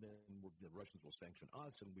them, then the Russians will sanction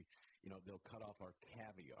us, and they'll cut off our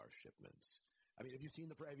caviar shipments. I mean, have you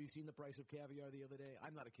seen the price of caviar the other day?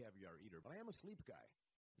 I'm not a caviar eater, but I am a sleep guy.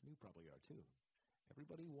 You probably are too.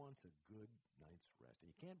 Everybody wants a good night's rest,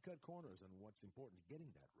 and you can't cut corners on what's important to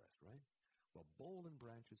getting that rest, right? Well, Boll &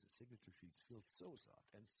 Branch's signature sheets feel so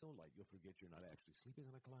soft and so light you'll forget you're not actually sleeping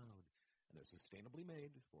on a cloud. And they're sustainably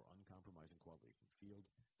made for uncompromising quality from field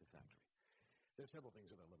to factory. There's several things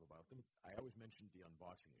that I love about them. I always mentioned the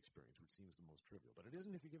unboxing experience, which seems the most trivial, but it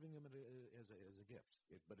isn't if you're giving them as a gift.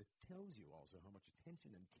 But it tells you also how much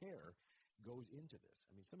attention and care goes into this.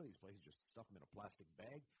 I mean, some of these places just stuff them in a plastic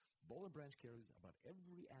bag. Boll & Branch cares about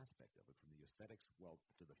every aspect of it, from the aesthetics,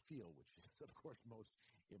 to the feel, which is, of course, most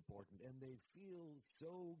important. And they feel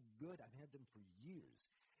so good. I've had them for years.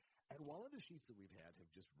 And while other sheets that we've had have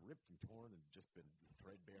just ripped and torn and just been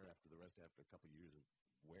threadbare after a couple of years of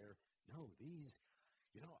wear, no, these,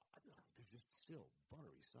 they're just still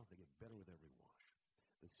buttery soft. They get better with every wash.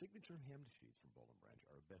 The signature hemmed sheets from Boll & Branch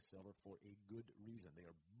are a bestseller for a good reason. They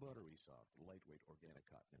are buttery soft, lightweight organic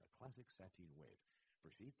cotton in a classic sateen wave for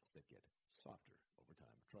sheets that get softer over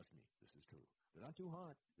time. Trust me, this is true. They're not too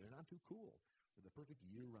hot. They're not too cool. They're the perfect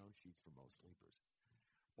year-round sheets for most sleepers.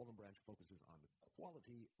 Boll & Branch focuses on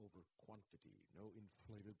quality over quantity. No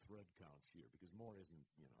inflated thread counts here because more isn't,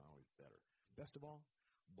 always better. Best of all,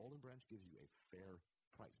 Boll & Branch gives you a fair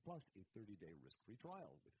price, plus a 30-day risk-free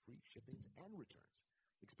trial with free shippings and returns.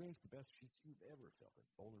 Experience the best sheets you've ever felt at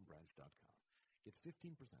bollandbranch.com. Get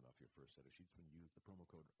 15% off your first set of sheets when you use the promo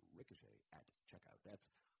code RICOCHET at checkout. That's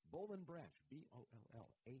Boll & Branch,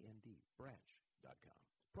 BOLLAND, branch.com.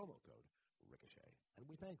 Promo code RICOCHET. And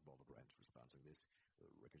we thank Boll & Branch for sponsoring this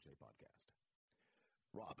Ricochet podcast.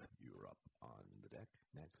 Rob, you're up on the deck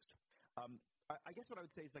next. I guess what I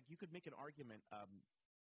would say is, like, you could make an argument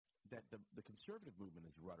that the conservative movement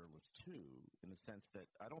is rudderless too, in the sense that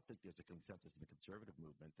I don't think there's a consensus in the conservative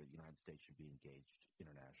movement that the United States should be engaged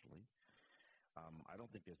internationally. I don't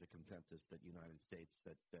think there's a consensus that United States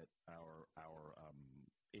that our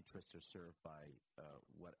interests are served by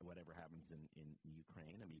whatever happens in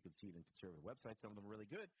Ukraine. I mean, you can see it in conservative websites. Some of them are really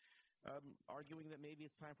good, arguing that maybe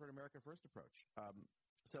it's time for an America First approach.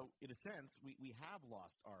 So, in a sense, we have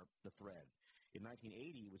lost the thread. In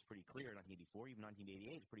 1980, it was pretty clear. 1984, even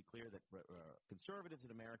 1988, it's pretty clear that conservatives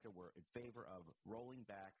in America were in favor of rolling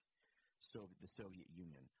back the Soviet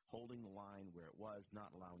Union, holding the line where it was,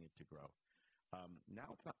 not allowing it to grow.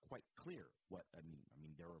 Now it's not quite clear what I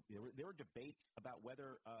mean. There were debates about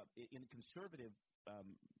whether in conservative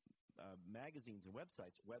magazines and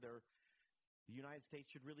websites whether the United States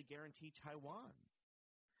should really guarantee Taiwan.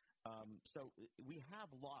 So we have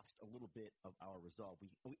lost a little bit of our resolve.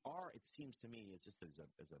 We are, it seems to me, as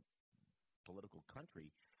a political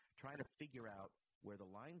country, trying to figure out where the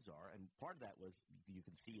lines are. And part of that was, you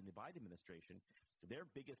can see in the Biden administration, their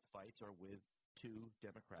biggest fights are with two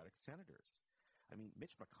Democratic senators. I mean,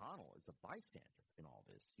 Mitch McConnell is a bystander in all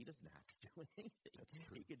this. He doesn't have to do anything.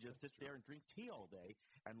 He could just sit there and drink tea all day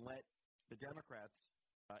and let the Democrats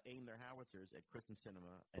aim their howitzers at Kristen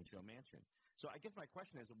Sinema and Joe Manchin. So I guess my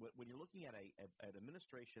question is, when you're looking at an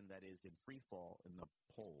administration that is in free fall in the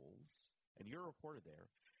polls, and you're a reporter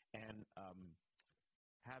there, and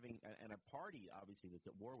having a party obviously that's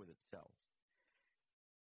at war with itself.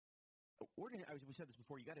 We said this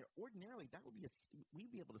before you got here. Ordinarily,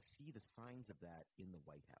 we'd be able to see the signs of that in the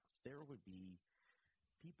White House. There would be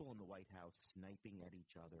people in the White House sniping at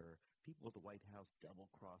each other, people at the White House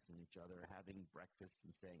double-crossing each other, having breakfasts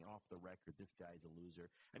and saying, off the record, this guy's a loser.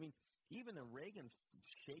 I mean, even in Reagan's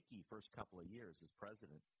shaky first couple of years as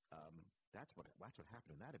president, that's what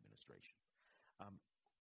happened in that administration.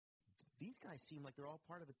 These guys seem like they're all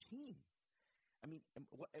part of a team. I mean,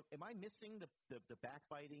 am I missing the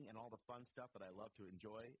backbiting and all the fun stuff that I love to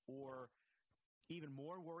enjoy? Or even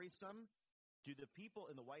more worrisome, do the people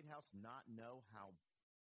in the White House not know how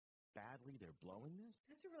badly they're blowing this?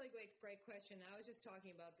 That's a really great question. I was just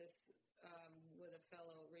talking about this with a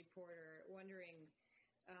fellow reporter, wondering,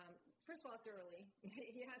 first of all, it's early.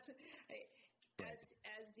 Yes.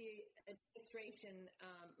 As the administration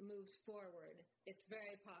moves forward, it's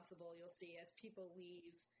very possible you'll see as people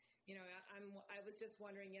leave. You know, I was just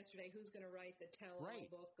wondering yesterday who's going to write the tell-all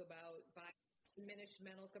book about diminished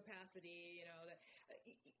mental capacity. You know,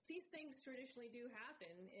 these things traditionally do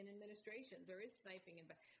happen in administrations. There is sniping,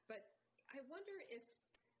 but I wonder if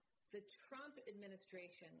the Trump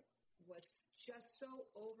administration was just so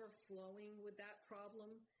overflowing with that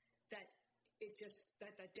problem that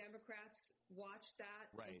that the Democrats watched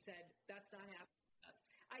that and said, that's not happening to us.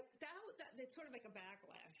 It's sort of like a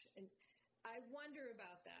backlash, and I wonder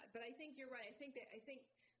about that. But I think you're right. I think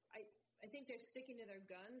they're sticking to their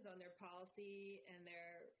guns on their policy and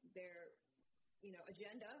their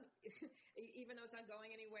agenda, even though it's not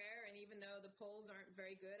going anywhere, and even though the polls aren't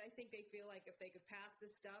very good. I think they feel like if they could pass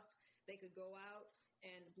this stuff, they could go out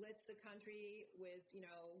and blitz the country with,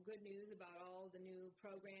 good news about all the new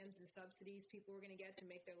programs and subsidies people were going to get to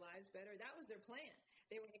make their lives better. That was their plan.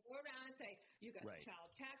 They were going to go around and say, you got the child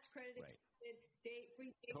tax credit extended,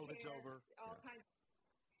 free daycare, COVID's over, all kinds of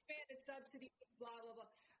expanded subsidies, blah, blah,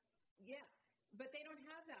 blah. Yeah, but they don't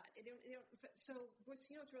have that. So what's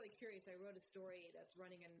really curious, I wrote a story that's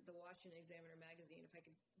running in the Washington Examiner magazine, if I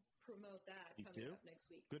could promote that coming up next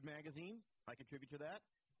week. Good magazine. I contribute to that.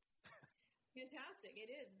 Fantastic.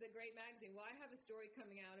 It is. It's a great magazine. Well, I have a story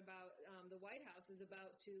coming out about the White House is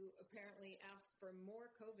about to apparently ask for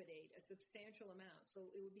more COVID aid, a substantial amount.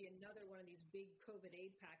 So it would be another one of these big COVID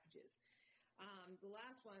aid packages. The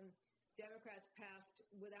last one, Democrats passed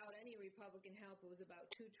without any Republican help. It was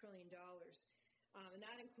about $2 trillion. And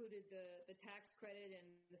that included the tax credit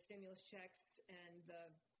and the stimulus checks and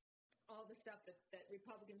all the stuff that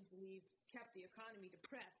Republicans believe kept the economy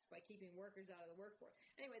depressed by keeping workers out of the workforce.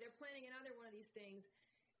 Anyway, they're planning another one of these things,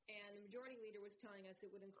 and the majority leader was telling us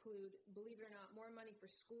it would include, believe it or not, more money for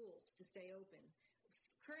schools to stay open.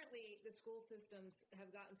 Currently, the school systems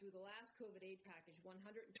have gotten through the last COVID aid package,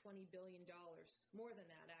 $120 billion, more than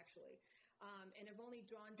that, actually, and have only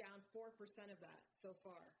drawn down 4% of that so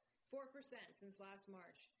far. 4% since last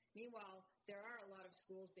March. Meanwhile, there are a lot of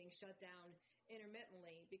schools being shut down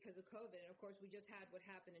intermittently because of COVID. And, of course, we just had what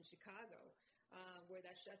happened in Chicago, where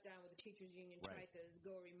that shutdown with the teachers union tried to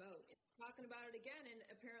go remote. And talking about it again, and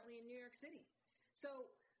apparently in New York City. So,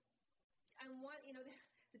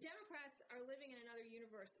 the Democrats are living in another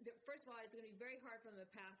universe. First of all, it's going to be very hard for them to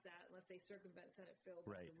pass that unless they circumvent Senate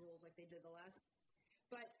filibuster rules like they did the last.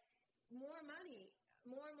 But more money.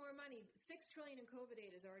 More and more money. $6 trillion in COVID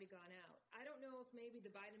aid has already gone out. I don't know if maybe the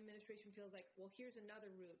Biden administration feels like, well, here's another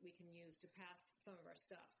route we can use to pass some of our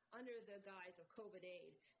stuff under the guise of COVID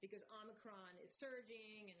aid because Omicron is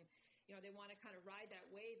surging and, they want to kind of ride that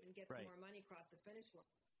wave and get some more money across the finish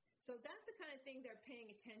line. So that's the kind of thing they're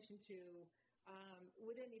paying attention to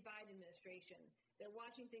within the Biden administration. They're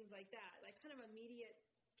watching things like that, like kind of immediate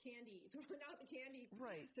candy, throwing out the candy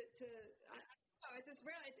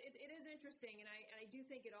it is interesting, and I do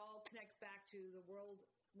think it all connects back to the world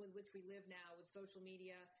with which we live now, with social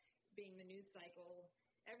media being the news cycle.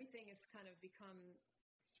 Everything has kind of become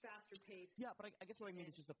faster paced. Yeah, but I guess what I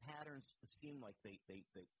mean is just the patterns seem like they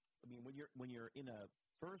I mean, when you're in a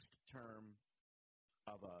first term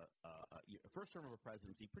of a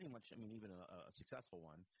presidency, pretty much, I mean, even a successful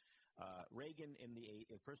one. Reagan in the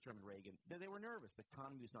first term of Reagan, they were nervous. The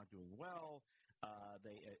economy was not doing well.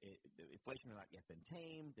 The inflation had not yet been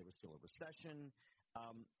tamed. There was still a recession,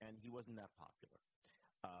 and he wasn't that popular.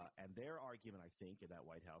 And their argument, I think, in that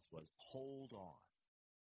White House was, hold on,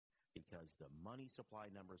 because the money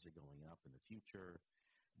supply numbers are going up in the future.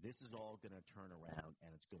 This is all going to turn around,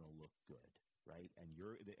 and it's going to look good, right? And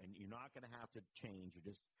you're not going to have to change. You're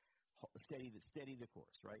just steady the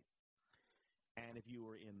course, right? And if you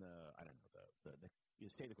were in you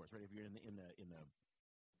stay the course, right? If you're in the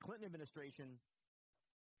Clinton administration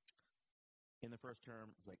in the first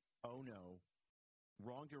term, it's like, oh no,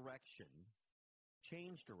 wrong direction,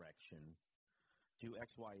 change direction, do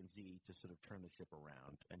X, Y, and Z to sort of turn the ship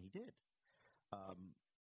around, and he did.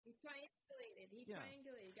 He triangulated. He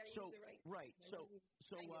triangulated. You got to use the right.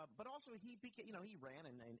 But also he became, he ran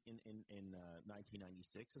in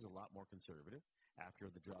 1996 as a lot more conservative after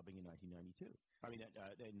the drubbing in 1992. I mean,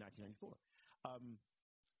 in 1994.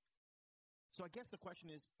 So I guess the question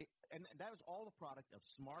is, and that was all the product of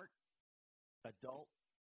smart, adult,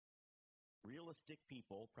 realistic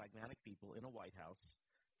people, pragmatic people in a White House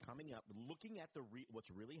coming up, looking at what's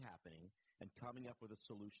really happening, and coming up with a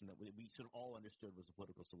solution that we sort of all understood was a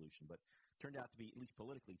political solution, but turned out to be at least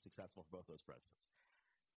politically successful for both those presidents.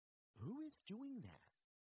 Who is doing that?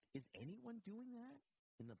 Is anyone doing that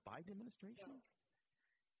in the Biden administration? No.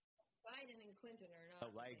 Biden and Clinton are not.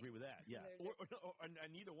 Oh, I agree with that. Yeah, and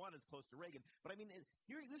neither one is close to Reagan. But I mean,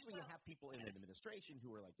 usually you have people in an administration who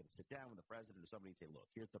are like going to sit down with the president or somebody and say, "Look,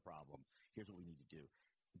 here's the problem. Here's what we need to do."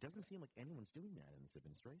 It doesn't seem like anyone's doing that in this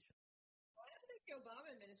administration. Well, I don't think the Obama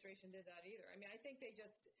administration did that either. I mean, I think they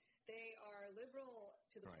are liberal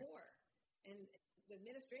to the core, and the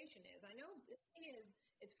administration is. I know the thing is,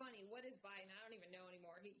 it's funny. What is Biden? I don't even know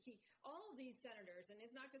anymore. He all of these senators, and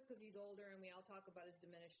it's not just because he's older and we all talk about his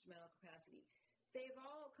diminished mental capacity. They've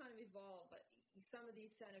all kind of evolved, but some of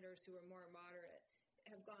these senators who are more moderate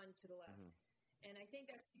have gone to the left. Mm-hmm. And I think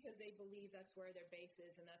that's because they believe that's where their base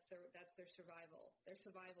is, and that's their survival. Their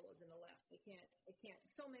survival is in the left. They can't.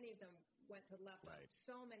 So many of them went to the left on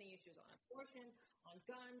so many issues, on abortion, on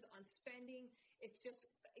guns, on spending. It's just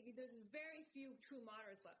there's very few true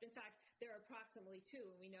moderates left. In fact, there are approximately two,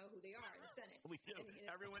 and we know who they are in the Senate. We do. And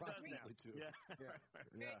everyone does now. Two. Yeah.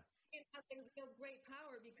 They wield great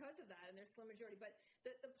power because of that, and they're slim majority. But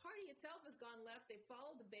the party itself has gone left. They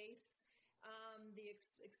followed the base. The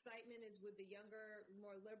excitement is with the younger,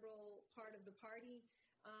 more liberal part of the party.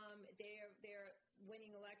 They're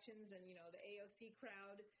winning elections, and the AOC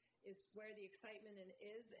crowd is where the excitement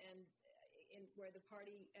is, and where the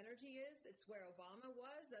party energy is. It's where Obama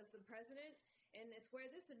was as the president, and it's where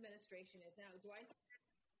this administration is now. Do I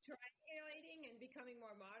triangulating and becoming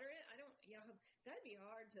more moderate? I don't. That'd be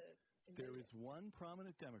hard to. There is one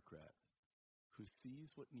prominent Democrat who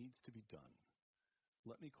sees what needs to be done.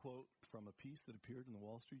 Let me quote from a piece that appeared in the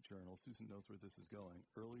Wall Street Journal. Susan knows where this is going.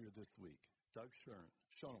 Earlier this week, Doug Schoen.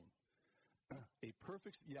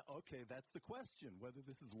 That's the question, whether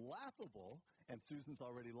this is laughable, and Susan's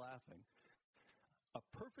already laughing. A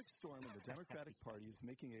perfect storm in the Democratic Party is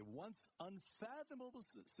making a once unfathomable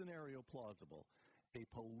scenario plausible, a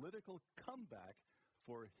political comeback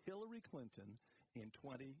for Hillary Clinton in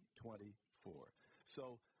 2024.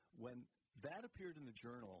 So when that appeared in the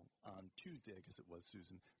Journal on Tuesday, I guess it was,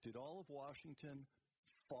 Susan, did all of Washington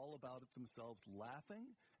fall about it themselves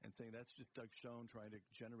laughing and saying that's just Doug Schoen trying to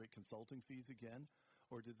generate consulting fees again?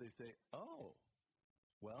 Or did they say, oh,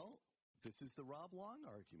 well, this is the Rob Long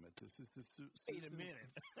argument. This is the Susan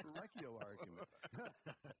Recchio argument.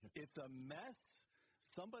 It's a mess.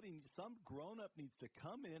 some grown-up needs to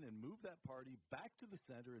come in and move that party back to the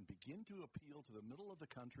center and begin to appeal to the middle of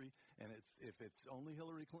the country. And if it's only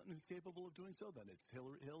Hillary Clinton who's capable of doing so, then it's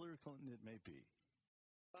Hillary Clinton it may be.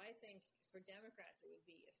 I think for Democrats it would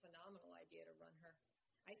be a phenomenal idea to run her.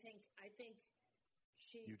 I think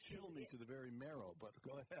she. You chill me to the very marrow, but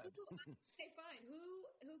go ahead. Okay, fine.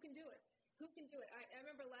 Who can do it? Who can do it? I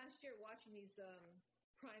remember last year watching these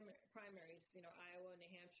primaries, Iowa,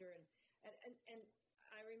 New Hampshire, and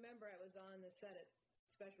I remember I was on the set at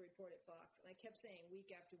Special Report at Fox, and I kept saying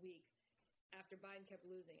week after week, after Biden kept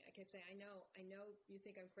losing, I kept saying, I know you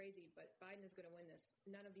think I'm crazy, but Biden is going to win this.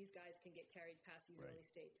 None of these guys can get carried past these early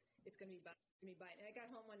states. It's going to be Biden. And I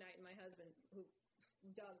got home one night, and my husband,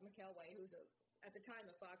 Doug McElway, who's at the time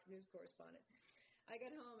a Fox News correspondent, I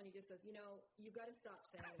got home, and he just says, you got to stop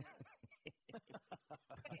saying that.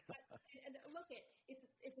 And look,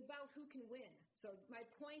 it's about who can win. So my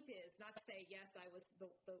point is not to say, yes, I was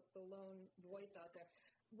the lone voice out there.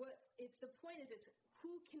 The point is it's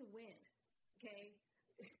who can win. Okay,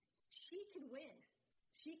 she can win.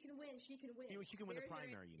 She can win. She can win. She can win the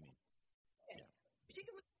primary. You mean? Okay. Yeah. She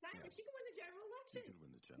can win. Yeah. She can win the general election. She can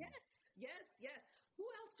win the general. Yes. Who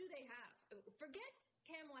else do they have? Forget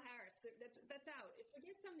Kamala Harris. That's out.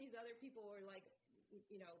 Forget some of these other people who are like,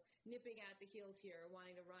 nipping at the heels here,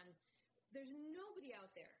 wanting to run. There's nobody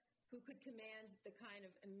out there who could command the kind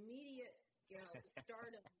of immediate,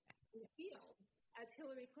 stardom in the field as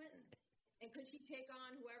Hillary Clinton. And could she take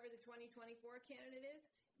on whoever the 2024 candidate is,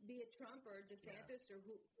 be it Trump or DeSantis or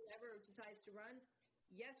whoever decides to run?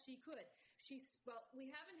 Yes, she could. We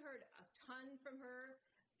haven't heard a ton from her.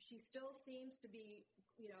 She still seems to be,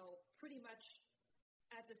 pretty much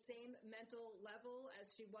at the same mental level as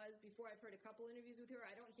she was before. I've heard a couple interviews with her.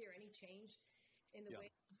 I don't hear any change in the way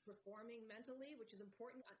she's performing mentally, which is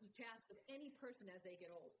important to ask of any person as they get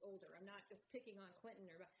older. I'm not just picking on Clinton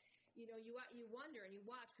or you wonder and you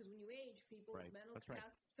watch, because when you age, people mental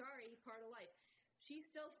capacity, part of life. She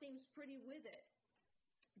still seems pretty with it.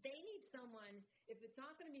 They need someone. If it's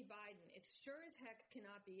not going to be Biden, it sure as heck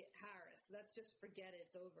cannot be Harris. Let's just forget it.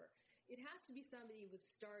 It's over. It has to be somebody with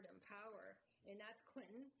stardom, power, and that's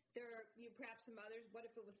Clinton. There are perhaps some others. What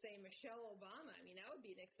if it was, say, Michelle Obama? I mean, that would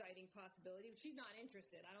be an exciting possibility. She's not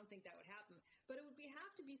interested. I don't think that would happen. But it would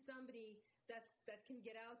have to be somebody that can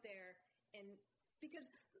get out there and because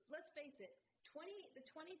let's face it, the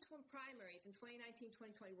 2020 primaries in 2019,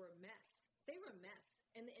 2020 were a mess. They were a mess.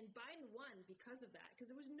 And Biden won because of that,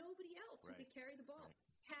 because there was nobody else who could carry the ball.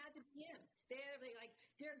 Had to be him. They're like,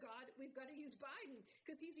 dear God, we've got to use Biden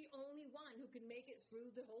because he's the only one who can make it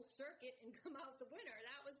through the whole circuit and come out the winner.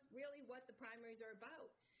 That was really what the primaries are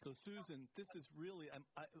about. So, Susan, this is really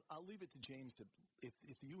I'll leave it to James to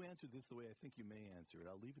if you answer this the way I think you may answer it,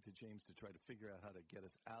 I'll leave it to James to try to figure out how to get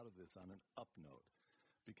us out of this on an up note,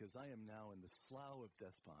 because I am now in the slough of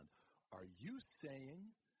despond. Are you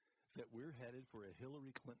saying that we're headed for a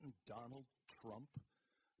Hillary Clinton-Donald Trump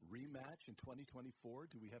rematch in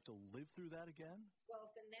 2024? Do we have to live through that again? Well,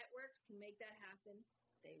 if the networks can make that happen,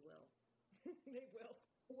 they will. They will.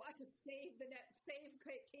 Watch us save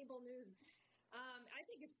cable news. I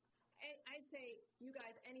think I'd say, you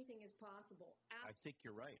guys, anything is possible. I think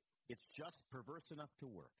you're right. It's just perverse enough to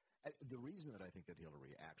work. The reason that I think that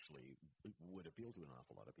Hillary actually would appeal to an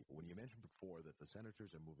awful lot of people, when you mentioned before that the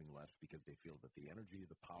senators are moving left because they feel that the energy,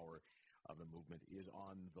 the power of the movement is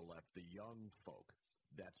on the left, the young folk,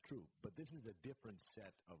 that's true. But this is a different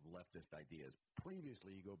set of leftist ideas.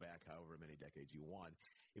 Previously, you go back however many decades you want,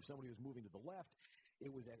 if somebody was moving to the left, it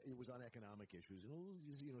was on economic issues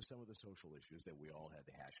and some of the social issues that we all had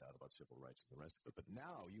to hash out about civil rights and the rest of it. But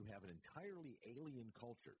now you have an entirely alien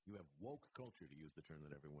culture. You have woke culture, to use the term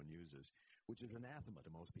that everyone uses, which is anathema to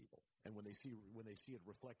most people. And when they see it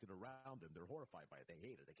reflected around them, they're horrified by it. They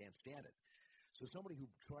hate it. They can't stand it. So somebody who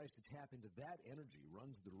tries to tap into that energy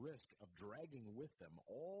runs the risk of dragging with them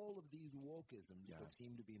all of these wokeisms that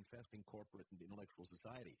seem to be infesting corporate and intellectual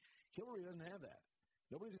society. Hillary doesn't have that.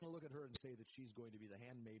 Nobody's going to look at her and say that she's going to be the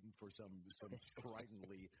handmaiden for some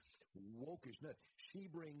stridently wokishness.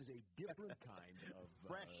 She brings a different kind of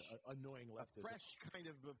annoying leftism. Fresh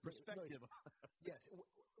kind of perspective. Yes.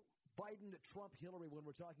 Biden, Trump, Hillary, when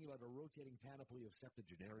we're talking about a rotating panoply of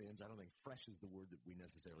septuagenarians, I don't think fresh is the word that we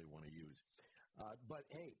necessarily want to use. But,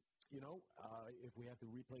 hey, if we have to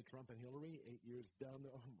replay Trump and Hillary 8 years down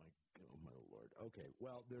the – oh, my Lord. Okay,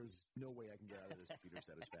 well, there's no way I can get out of this to Peter's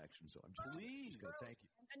satisfaction, so I'm just going to thank you.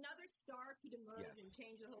 Another star could emerge and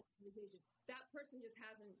change the whole conversation. That person just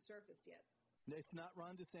hasn't surfaced yet. It's not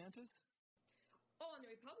Ron DeSantis? Oh, on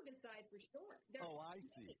the Republican side, for sure. I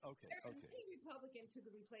see. Okay. There's many Republicans who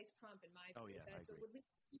could replace Trump, in my view. I that agree. would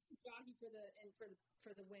jockey for the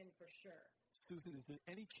win for sure. Susan, is there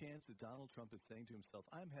any chance that Donald Trump is saying to himself,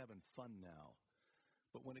 I'm having fun now,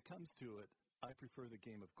 but when it comes to it, I prefer the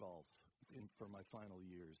game of golf for my final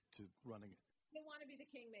years to running? He'll want to be the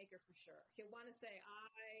kingmaker for sure. He'll want to say,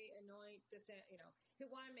 I anoint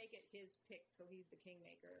he'll want to make it his pick, so he's the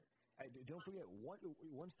kingmaker. Don't forget,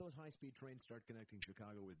 once those high-speed trains start connecting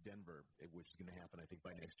Chicago with Denver, which is going to happen, I think,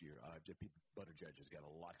 by next year, Pete Buttigieg has got a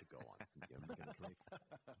lot to go on.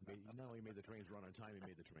 Not only made the trains run on time, he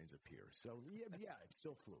made the trains appear. So, yeah, it's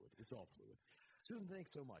still fluid. It's all fluid. Susan, thanks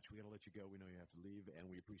so much. We got to let you go. We know you have to leave, and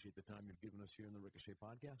we appreciate the time you've given us here in the Ricochet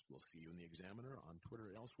Podcast. We'll see you in the Examiner, on Twitter,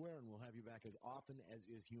 elsewhere, and we'll have you back as often as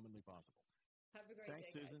is humanly possible. Have a great day,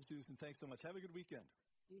 Susan. Guys. Susan, thanks so much. Have a good weekend.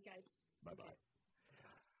 You guys. Bye-bye. Okay.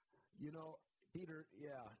 You know, Peter,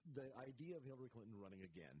 the idea of Hillary Clinton running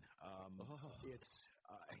again, it's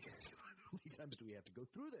how many times do we have to go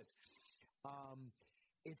through this?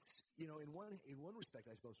 It's, in one respect,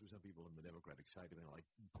 I suppose for some people in the Democratic side, like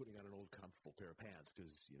putting on an old comfortable pair of pants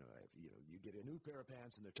because, you get a new pair of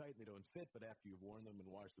pants and they're tight and they don't fit, but after you've worn them and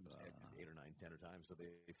washed them 8 or 9, 10 times, so they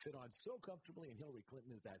fit on so comfortably, and Hillary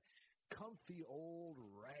Clinton is that comfy old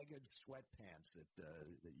ragged sweatpants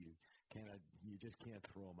that you just can't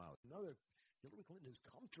throw them out. Hillary Clinton is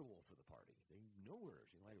comfortable for the party. They know her.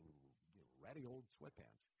 She like ratty old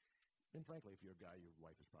sweatpants. And frankly, if you're a guy, your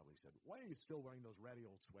wife has probably said, why are you still wearing those ratty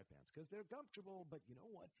old sweatpants? Because they're comfortable, but you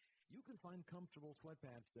know what? You can find comfortable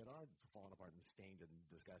sweatpants that aren't falling apart and stained and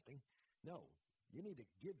disgusting. No, you need to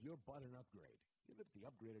give your butt an upgrade. Give it the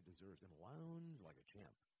upgrade it deserves and lounge like a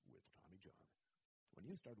champ with Tommy John. When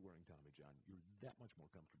you start wearing Tommy John, you're that much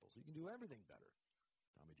more comfortable, so you can do everything better.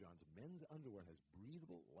 Tommy John's men's underwear has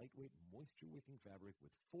breathable, lightweight, moisture-wicking fabric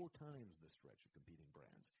with 4 times the stretch of competing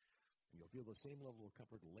brands. And you'll feel the same level of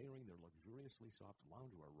comfort layering their luxuriously soft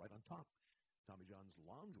loungewear right on top. Tommy John's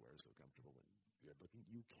loungewear is so comfortable and good-looking,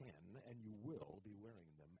 you can and you will be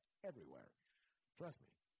wearing them everywhere. Trust me,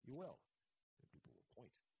 you will. And people will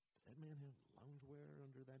point. Does that man have loungewear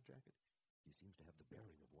under that jacket? He seems to have the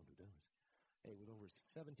bearing of one who does. Hey, with over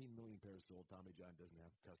 17 million pairs sold, Tommy John doesn't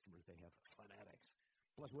have customers. They have fanatics.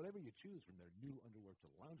 Plus, whatever you choose from their new underwear to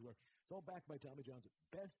loungewear, it's all backed by Tommy John's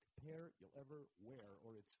best pair you'll ever wear,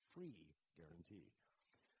 or it's free guarantee.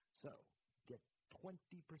 So, get 20%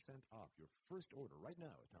 off your first order right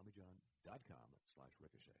now at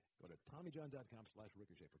TommyJohn.com/ricochet. Go to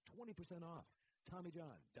TommyJohn.com/ricochet for 20% off.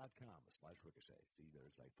 TommyJohn.com/ricochet. See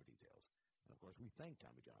their site for details. And, of course, we thank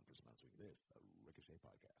Tommy John for sponsoring this, the Ricochet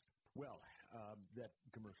Podcast. Well, that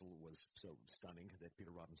commercial was so stunning that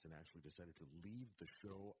Peter Robinson actually decided to leave the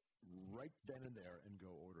show right then and there and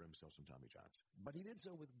go order himself some Tommy Johns. But he did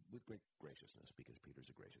so with great graciousness because Peter's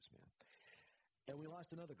a gracious man. And we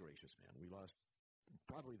lost another gracious man. We lost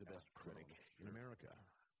probably the best critic in America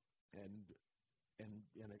and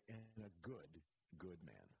a good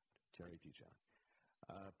man, Terry Tichon.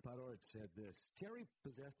 Padort said this: Terry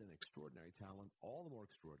possessed an extraordinary talent, all the more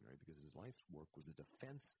extraordinary because his life's work was a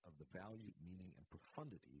defense of the value, meaning, and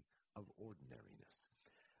profundity of ordinariness.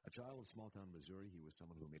 A child of small-town Missouri, he was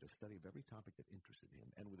someone who made a study of every topic that interested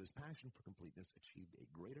him, and with his passion for completeness, achieved a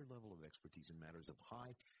greater level of expertise in matters of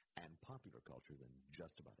high and popular culture than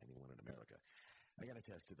just about anyone in America. I got to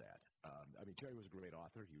attest to that. Terry was a great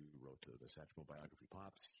author. He wrote the Satchmo biography,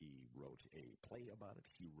 Pops. He wrote a play about it.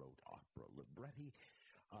 He wrote opera libretti.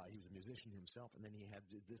 He was a musician himself, and then he had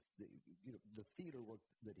the theater work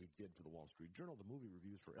that he did for the Wall Street Journal, the movie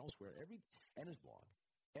reviews for Elsewhere, and his blog.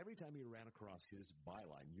 Every time you ran across his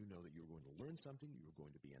byline, you know that you were going to learn something, you were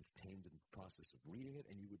going to be entertained in the process of reading it,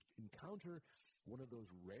 and you would encounter one of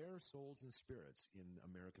those rare souls and spirits in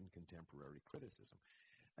American contemporary criticism.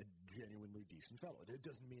 A genuinely decent fellow. It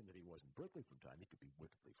doesn't mean that he wasn't prickly from time. He could be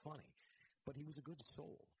wickedly funny. But he was a good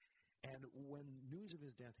soul. And when news of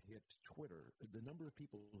his death hit Twitter, the number of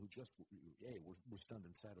people who just, were stunned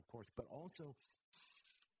and sad, of course, but also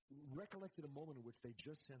recollected a moment in which they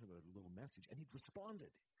just sent him a little message, and he'd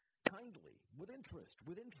responded kindly, with interest,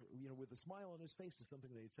 with a smile on his face to something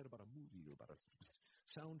they had said about a movie or about a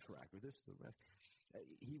soundtrack or this or the rest.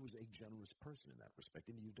 He was a generous person in that respect,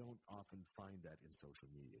 and you don't often find that in social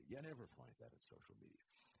media. You never find that in social media.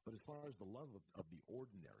 But as far as the love of the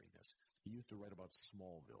ordinariness, he used to write about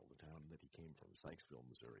Smallville, the town that he came from, Sykesville,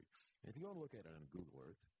 Missouri. And if you go and look at it on Google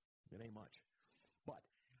Earth, it ain't much. But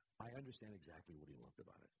I understand exactly what he loved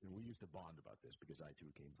about it. And we used to bond about this because I,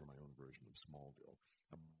 too, came from my own version of Smallville.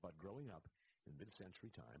 About growing up in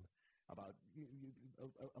mid-century time, about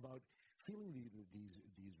feeling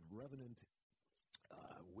these revenant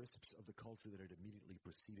wisps of the culture that had immediately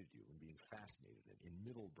preceded you and being fascinated in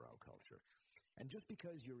middlebrow culture. And just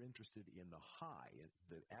because you're interested in the high,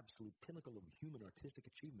 the absolute pinnacle of human artistic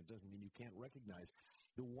achievement, doesn't mean you can't recognize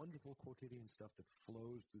the wonderful quotidian stuff that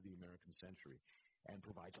flows through the American century and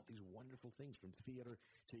provides all these wonderful things, from theater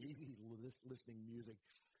to easy listening music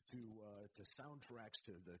to soundtracks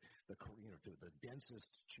to the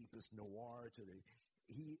densest, cheapest noir.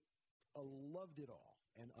 He loved it all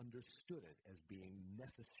and understood it as being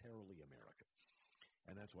necessarily American,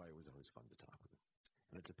 and that's why it was always fun to talk with him.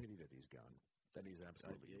 And it's a pity that he's gone. That he's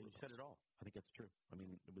absolutely. You said it all. I think that's true. I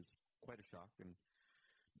mean, it was quite a shock and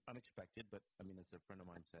unexpected. But I mean, as a friend of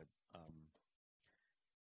mine said,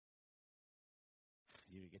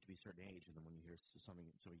 you get to be a certain age, and then when you hear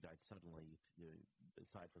somebody died suddenly,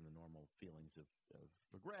 aside from the normal feelings of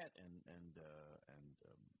regret and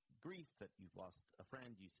grief that you've lost a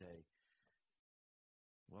friend, you say,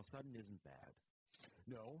 "Well, sudden isn't bad."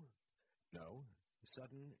 No.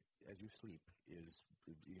 Sudden, as you sleep, is,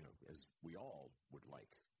 as we all would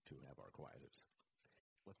like to have our quietus.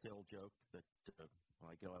 What's the old joke that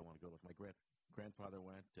when I want to go like my grandfather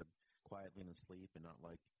went, quietly in his sleep and not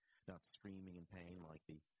screaming in pain like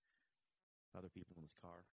the other people in his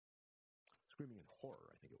car? Screaming in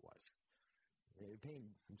horror, I think it was.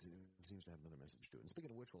 Pain seems to have another message to it. And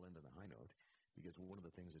speaking of which, we'll end on a high note, because one of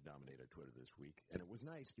the things that dominated Twitter this week, and it was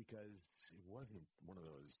nice because it wasn't one of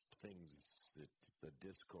those things that the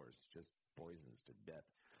discourse just poisons to death.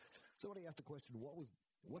 Somebody asked the question,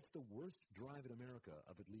 what's the worst drive in America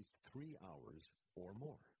of at least 3 hours or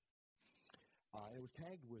more? It was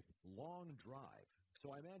tagged with long drive.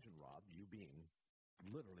 So I imagine, Rob, you being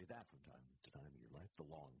literally that from time to time in your life, the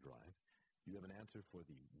long drive. Do you have an answer for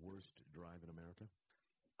the worst drive in America?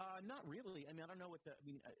 Not really. I mean, I don't know what they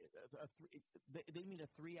mean a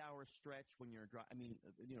 3-hour stretch when you're driving. I mean,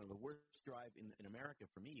 the worst drive in America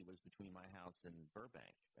for me was between my house and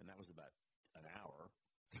Burbank, and that was about an hour.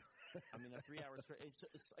 I mean, a 3-hour stretch.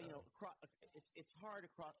 It's hard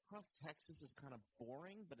across Texas is kind of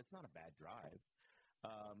boring, but it's not a bad drive.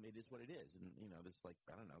 It is what it is, and there's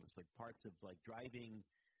there's parts of driving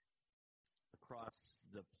across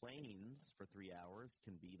the plains for 3 hours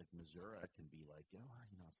can be like Missouri, can be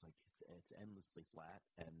it's endlessly flat,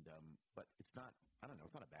 and but it's not. I don't know.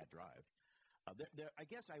 It's not a bad drive. I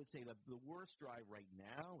guess I would say that the worst drive right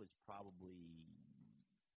now is probably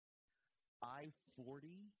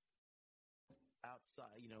I-40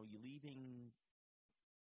 outside. You're leaving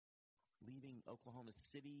Oklahoma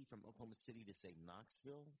City, from Oklahoma City to, say,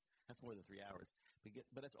 Knoxville. That's more than 3 hours.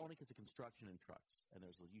 But that's only because of construction and trucks. And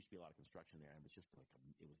there used to be a lot of construction there, and it was just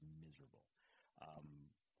it was miserable.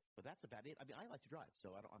 But that's about it. I mean, I like to drive,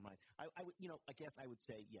 so I don't mind. I would, I guess I would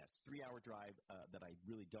say yes, 3-hour drive that I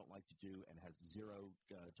really don't like to do and has zero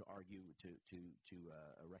to argue to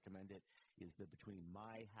recommend it is that between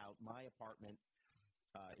my apartment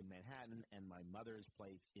in Manhattan and my mother's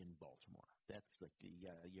place in Baltimore. That's like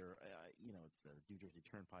it's the New Jersey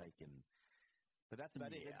Turnpike, but that's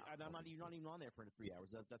about it. And I'm not even on there for 3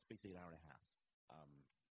 hours. That's basically an hour and a half.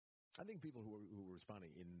 I think people who were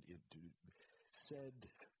responding said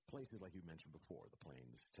places like you mentioned before, the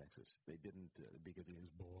Plains, Texas. They didn't because it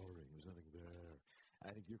was boring. There's nothing there.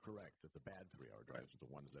 I think you're correct that the bad 3-hour drives are the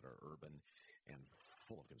ones that are urban and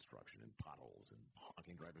full of construction and potholes and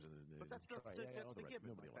honking drivers. But that's the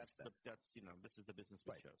given. Nobody likes that. This is the business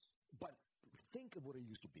we chose. But think of what it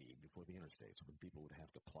used to be before the interstates, when people would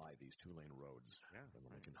have to ply these 2-lane roads on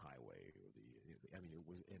the Lincoln Highway. It was,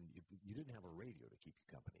 and you didn't have a radio to keep you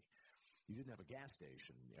company. You didn't have a gas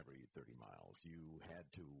station every 30 miles. You had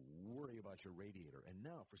to worry about your radiator. And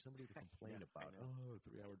now for somebody to complain about,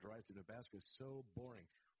 3-hour drive to Nebraska is so boring.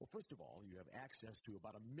 Well, first of all, you have access to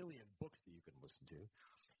about 1 million books that you can listen to.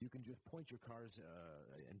 You can just point your car's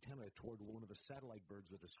antenna toward one of the satellite birds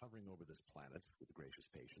that is hovering over this planet with gracious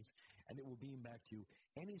patience, and it will beam back to you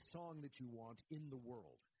any song that you want in the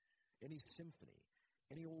world, any symphony,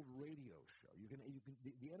 any old radio show.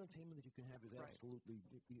 The entertainment that you can have is absolutely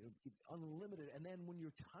unlimited. And then when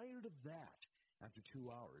you're tired of that after 2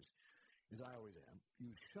 hours, as I always am,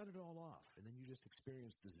 you shut it all off, and then you just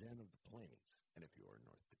experience the zen of the plains. And if you're in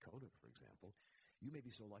North Dakota, for example, you may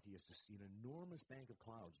be so lucky as to see an enormous bank of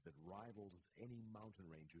clouds that rivals any mountain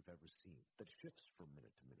range you've ever seen, that shifts from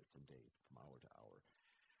minute to minute, from hour to hour.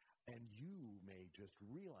 And you may just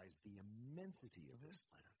realize the immensity of this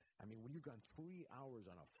planet. I mean, when you've gone 3 hours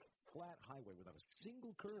on a flat highway without a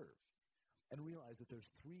single curve, and realize that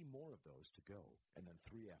there's 3 more of those to go, and then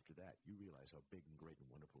 3 after that, you realize how big and great and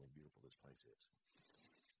wonderful and beautiful this place is.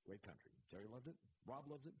 Great country. Jerry loved it. Rob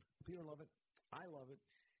loves it. Peter loved it. I love it.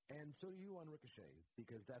 And so do you on Ricochet,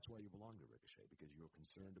 because that's why you belong to Ricochet, because you're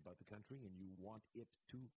concerned about the country and you want it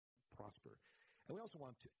to prosper. And we also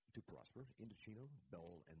want to prosper Indochino,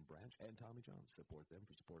 Bell and Branch, and Tommy John. Support them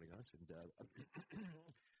for supporting us. And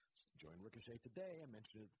join Ricochet today. I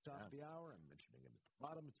mentioned it at the top of the hour. I'm mentioning it at the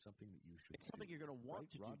bottom. It's something that you should It's something you're going to want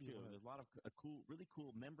to Rob, do, too. There's a lot of really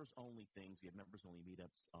cool members-only things. We have members-only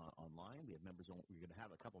meetups online. We have members-only. We're going to have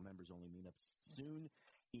a couple members-only meetups soon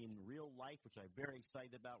in real life, which I'm very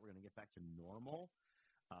excited about. We're going to get back to normal.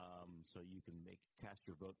 So you can cast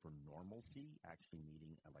your vote for normalcy, actually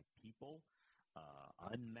meeting like people,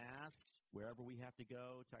 unmasked, wherever we have to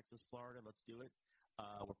go, Texas, Florida, let's do it.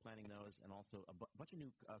 We're planning those, and also a bunch of new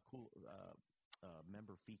cool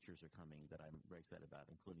member features are coming that I'm very excited about,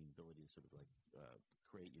 including the ability to sort of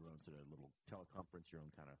create your own sort of little teleconference, your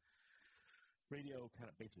own kind of radio,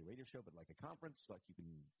 basically radio show, but like a conference. Like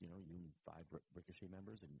you and 5 Ricochet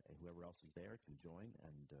members and whoever else is there can join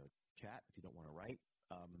and chat if you don't want to write.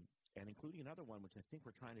 And including another one, which I think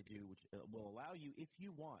we're trying to do, which will allow you, if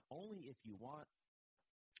you want, only if you want,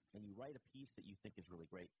 and you write a piece that you think is really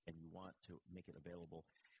great and you want to make it available,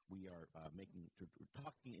 we are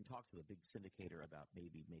talk to the big syndicator about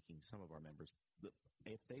maybe making some of our members,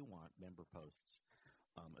 if they want, member posts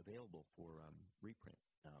available for reprint,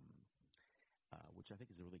 which I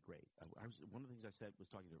think is really great. One of the things I said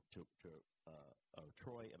was talking to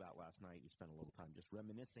Troy about last night. We spent a little time just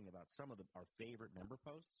reminiscing about some of our favorite member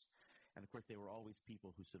posts. And, of course, they were always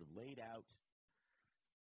people who sort of laid out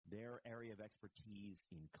their area of expertise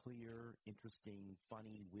in clear, interesting,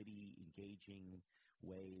 funny, witty, engaging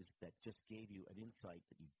ways that just gave you an insight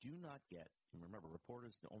that you do not get. And remember,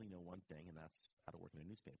 reporters only know one thing, and that's how to work in a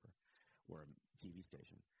newspaper or a TV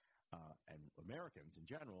station. And Americans in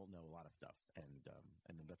general know a lot of stuff, and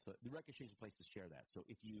then that's the Ricochet is a place to share that. So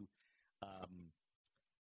if you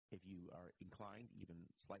are inclined, even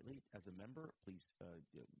slightly, as a member, please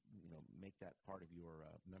make that part of your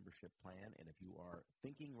membership plan. And if you are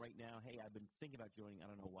thinking right now, hey, I've been thinking about joining, I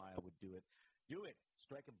don't know why I would do it. Do it.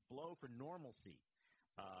 Strike a blow for normalcy.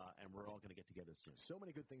 And we're all going to get together soon. So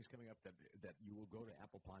many good things coming up that you will go to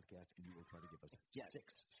Apple Podcast and you will try to give us 6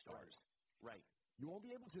 stars. Right. You won't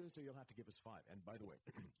be able to, so you'll have to give us 5. And by the way,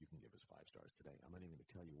 you can give us 5 stars today. I'm not even going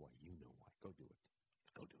to tell you why. You know why. Go do it.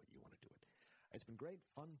 Go do it. You want to do it. It's been great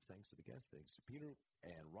fun. Thanks to the guests. Thanks to Peter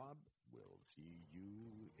and Rob. We'll see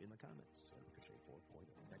you in the comments on Ricochet 4.0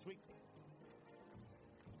 next week.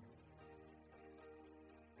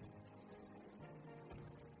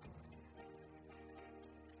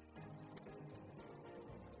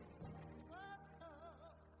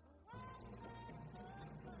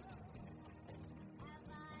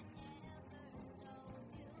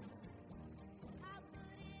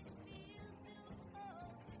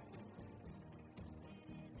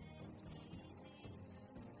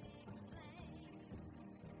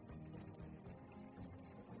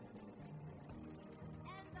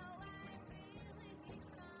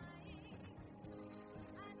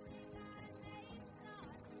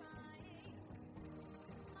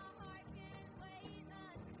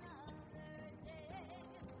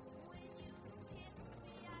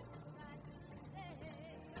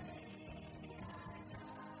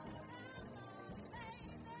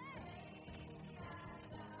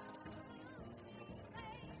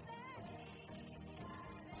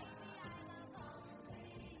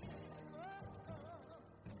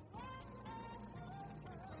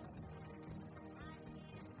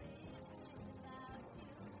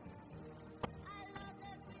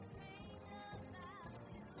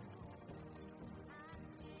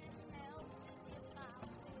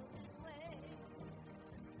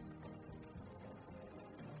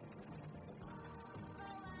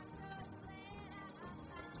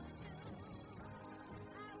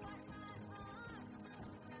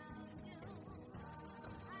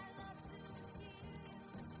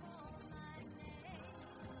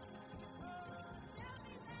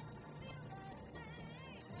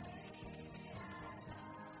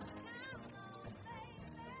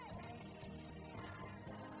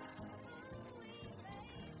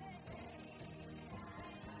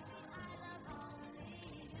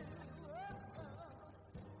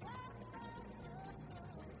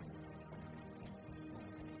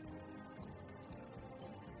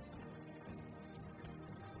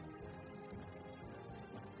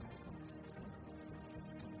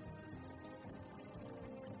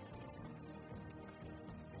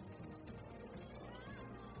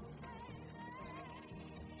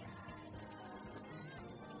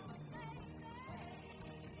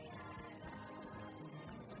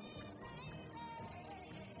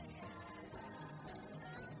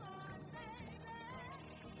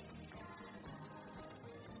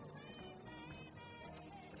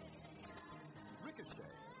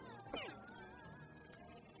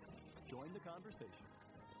 Join the conversation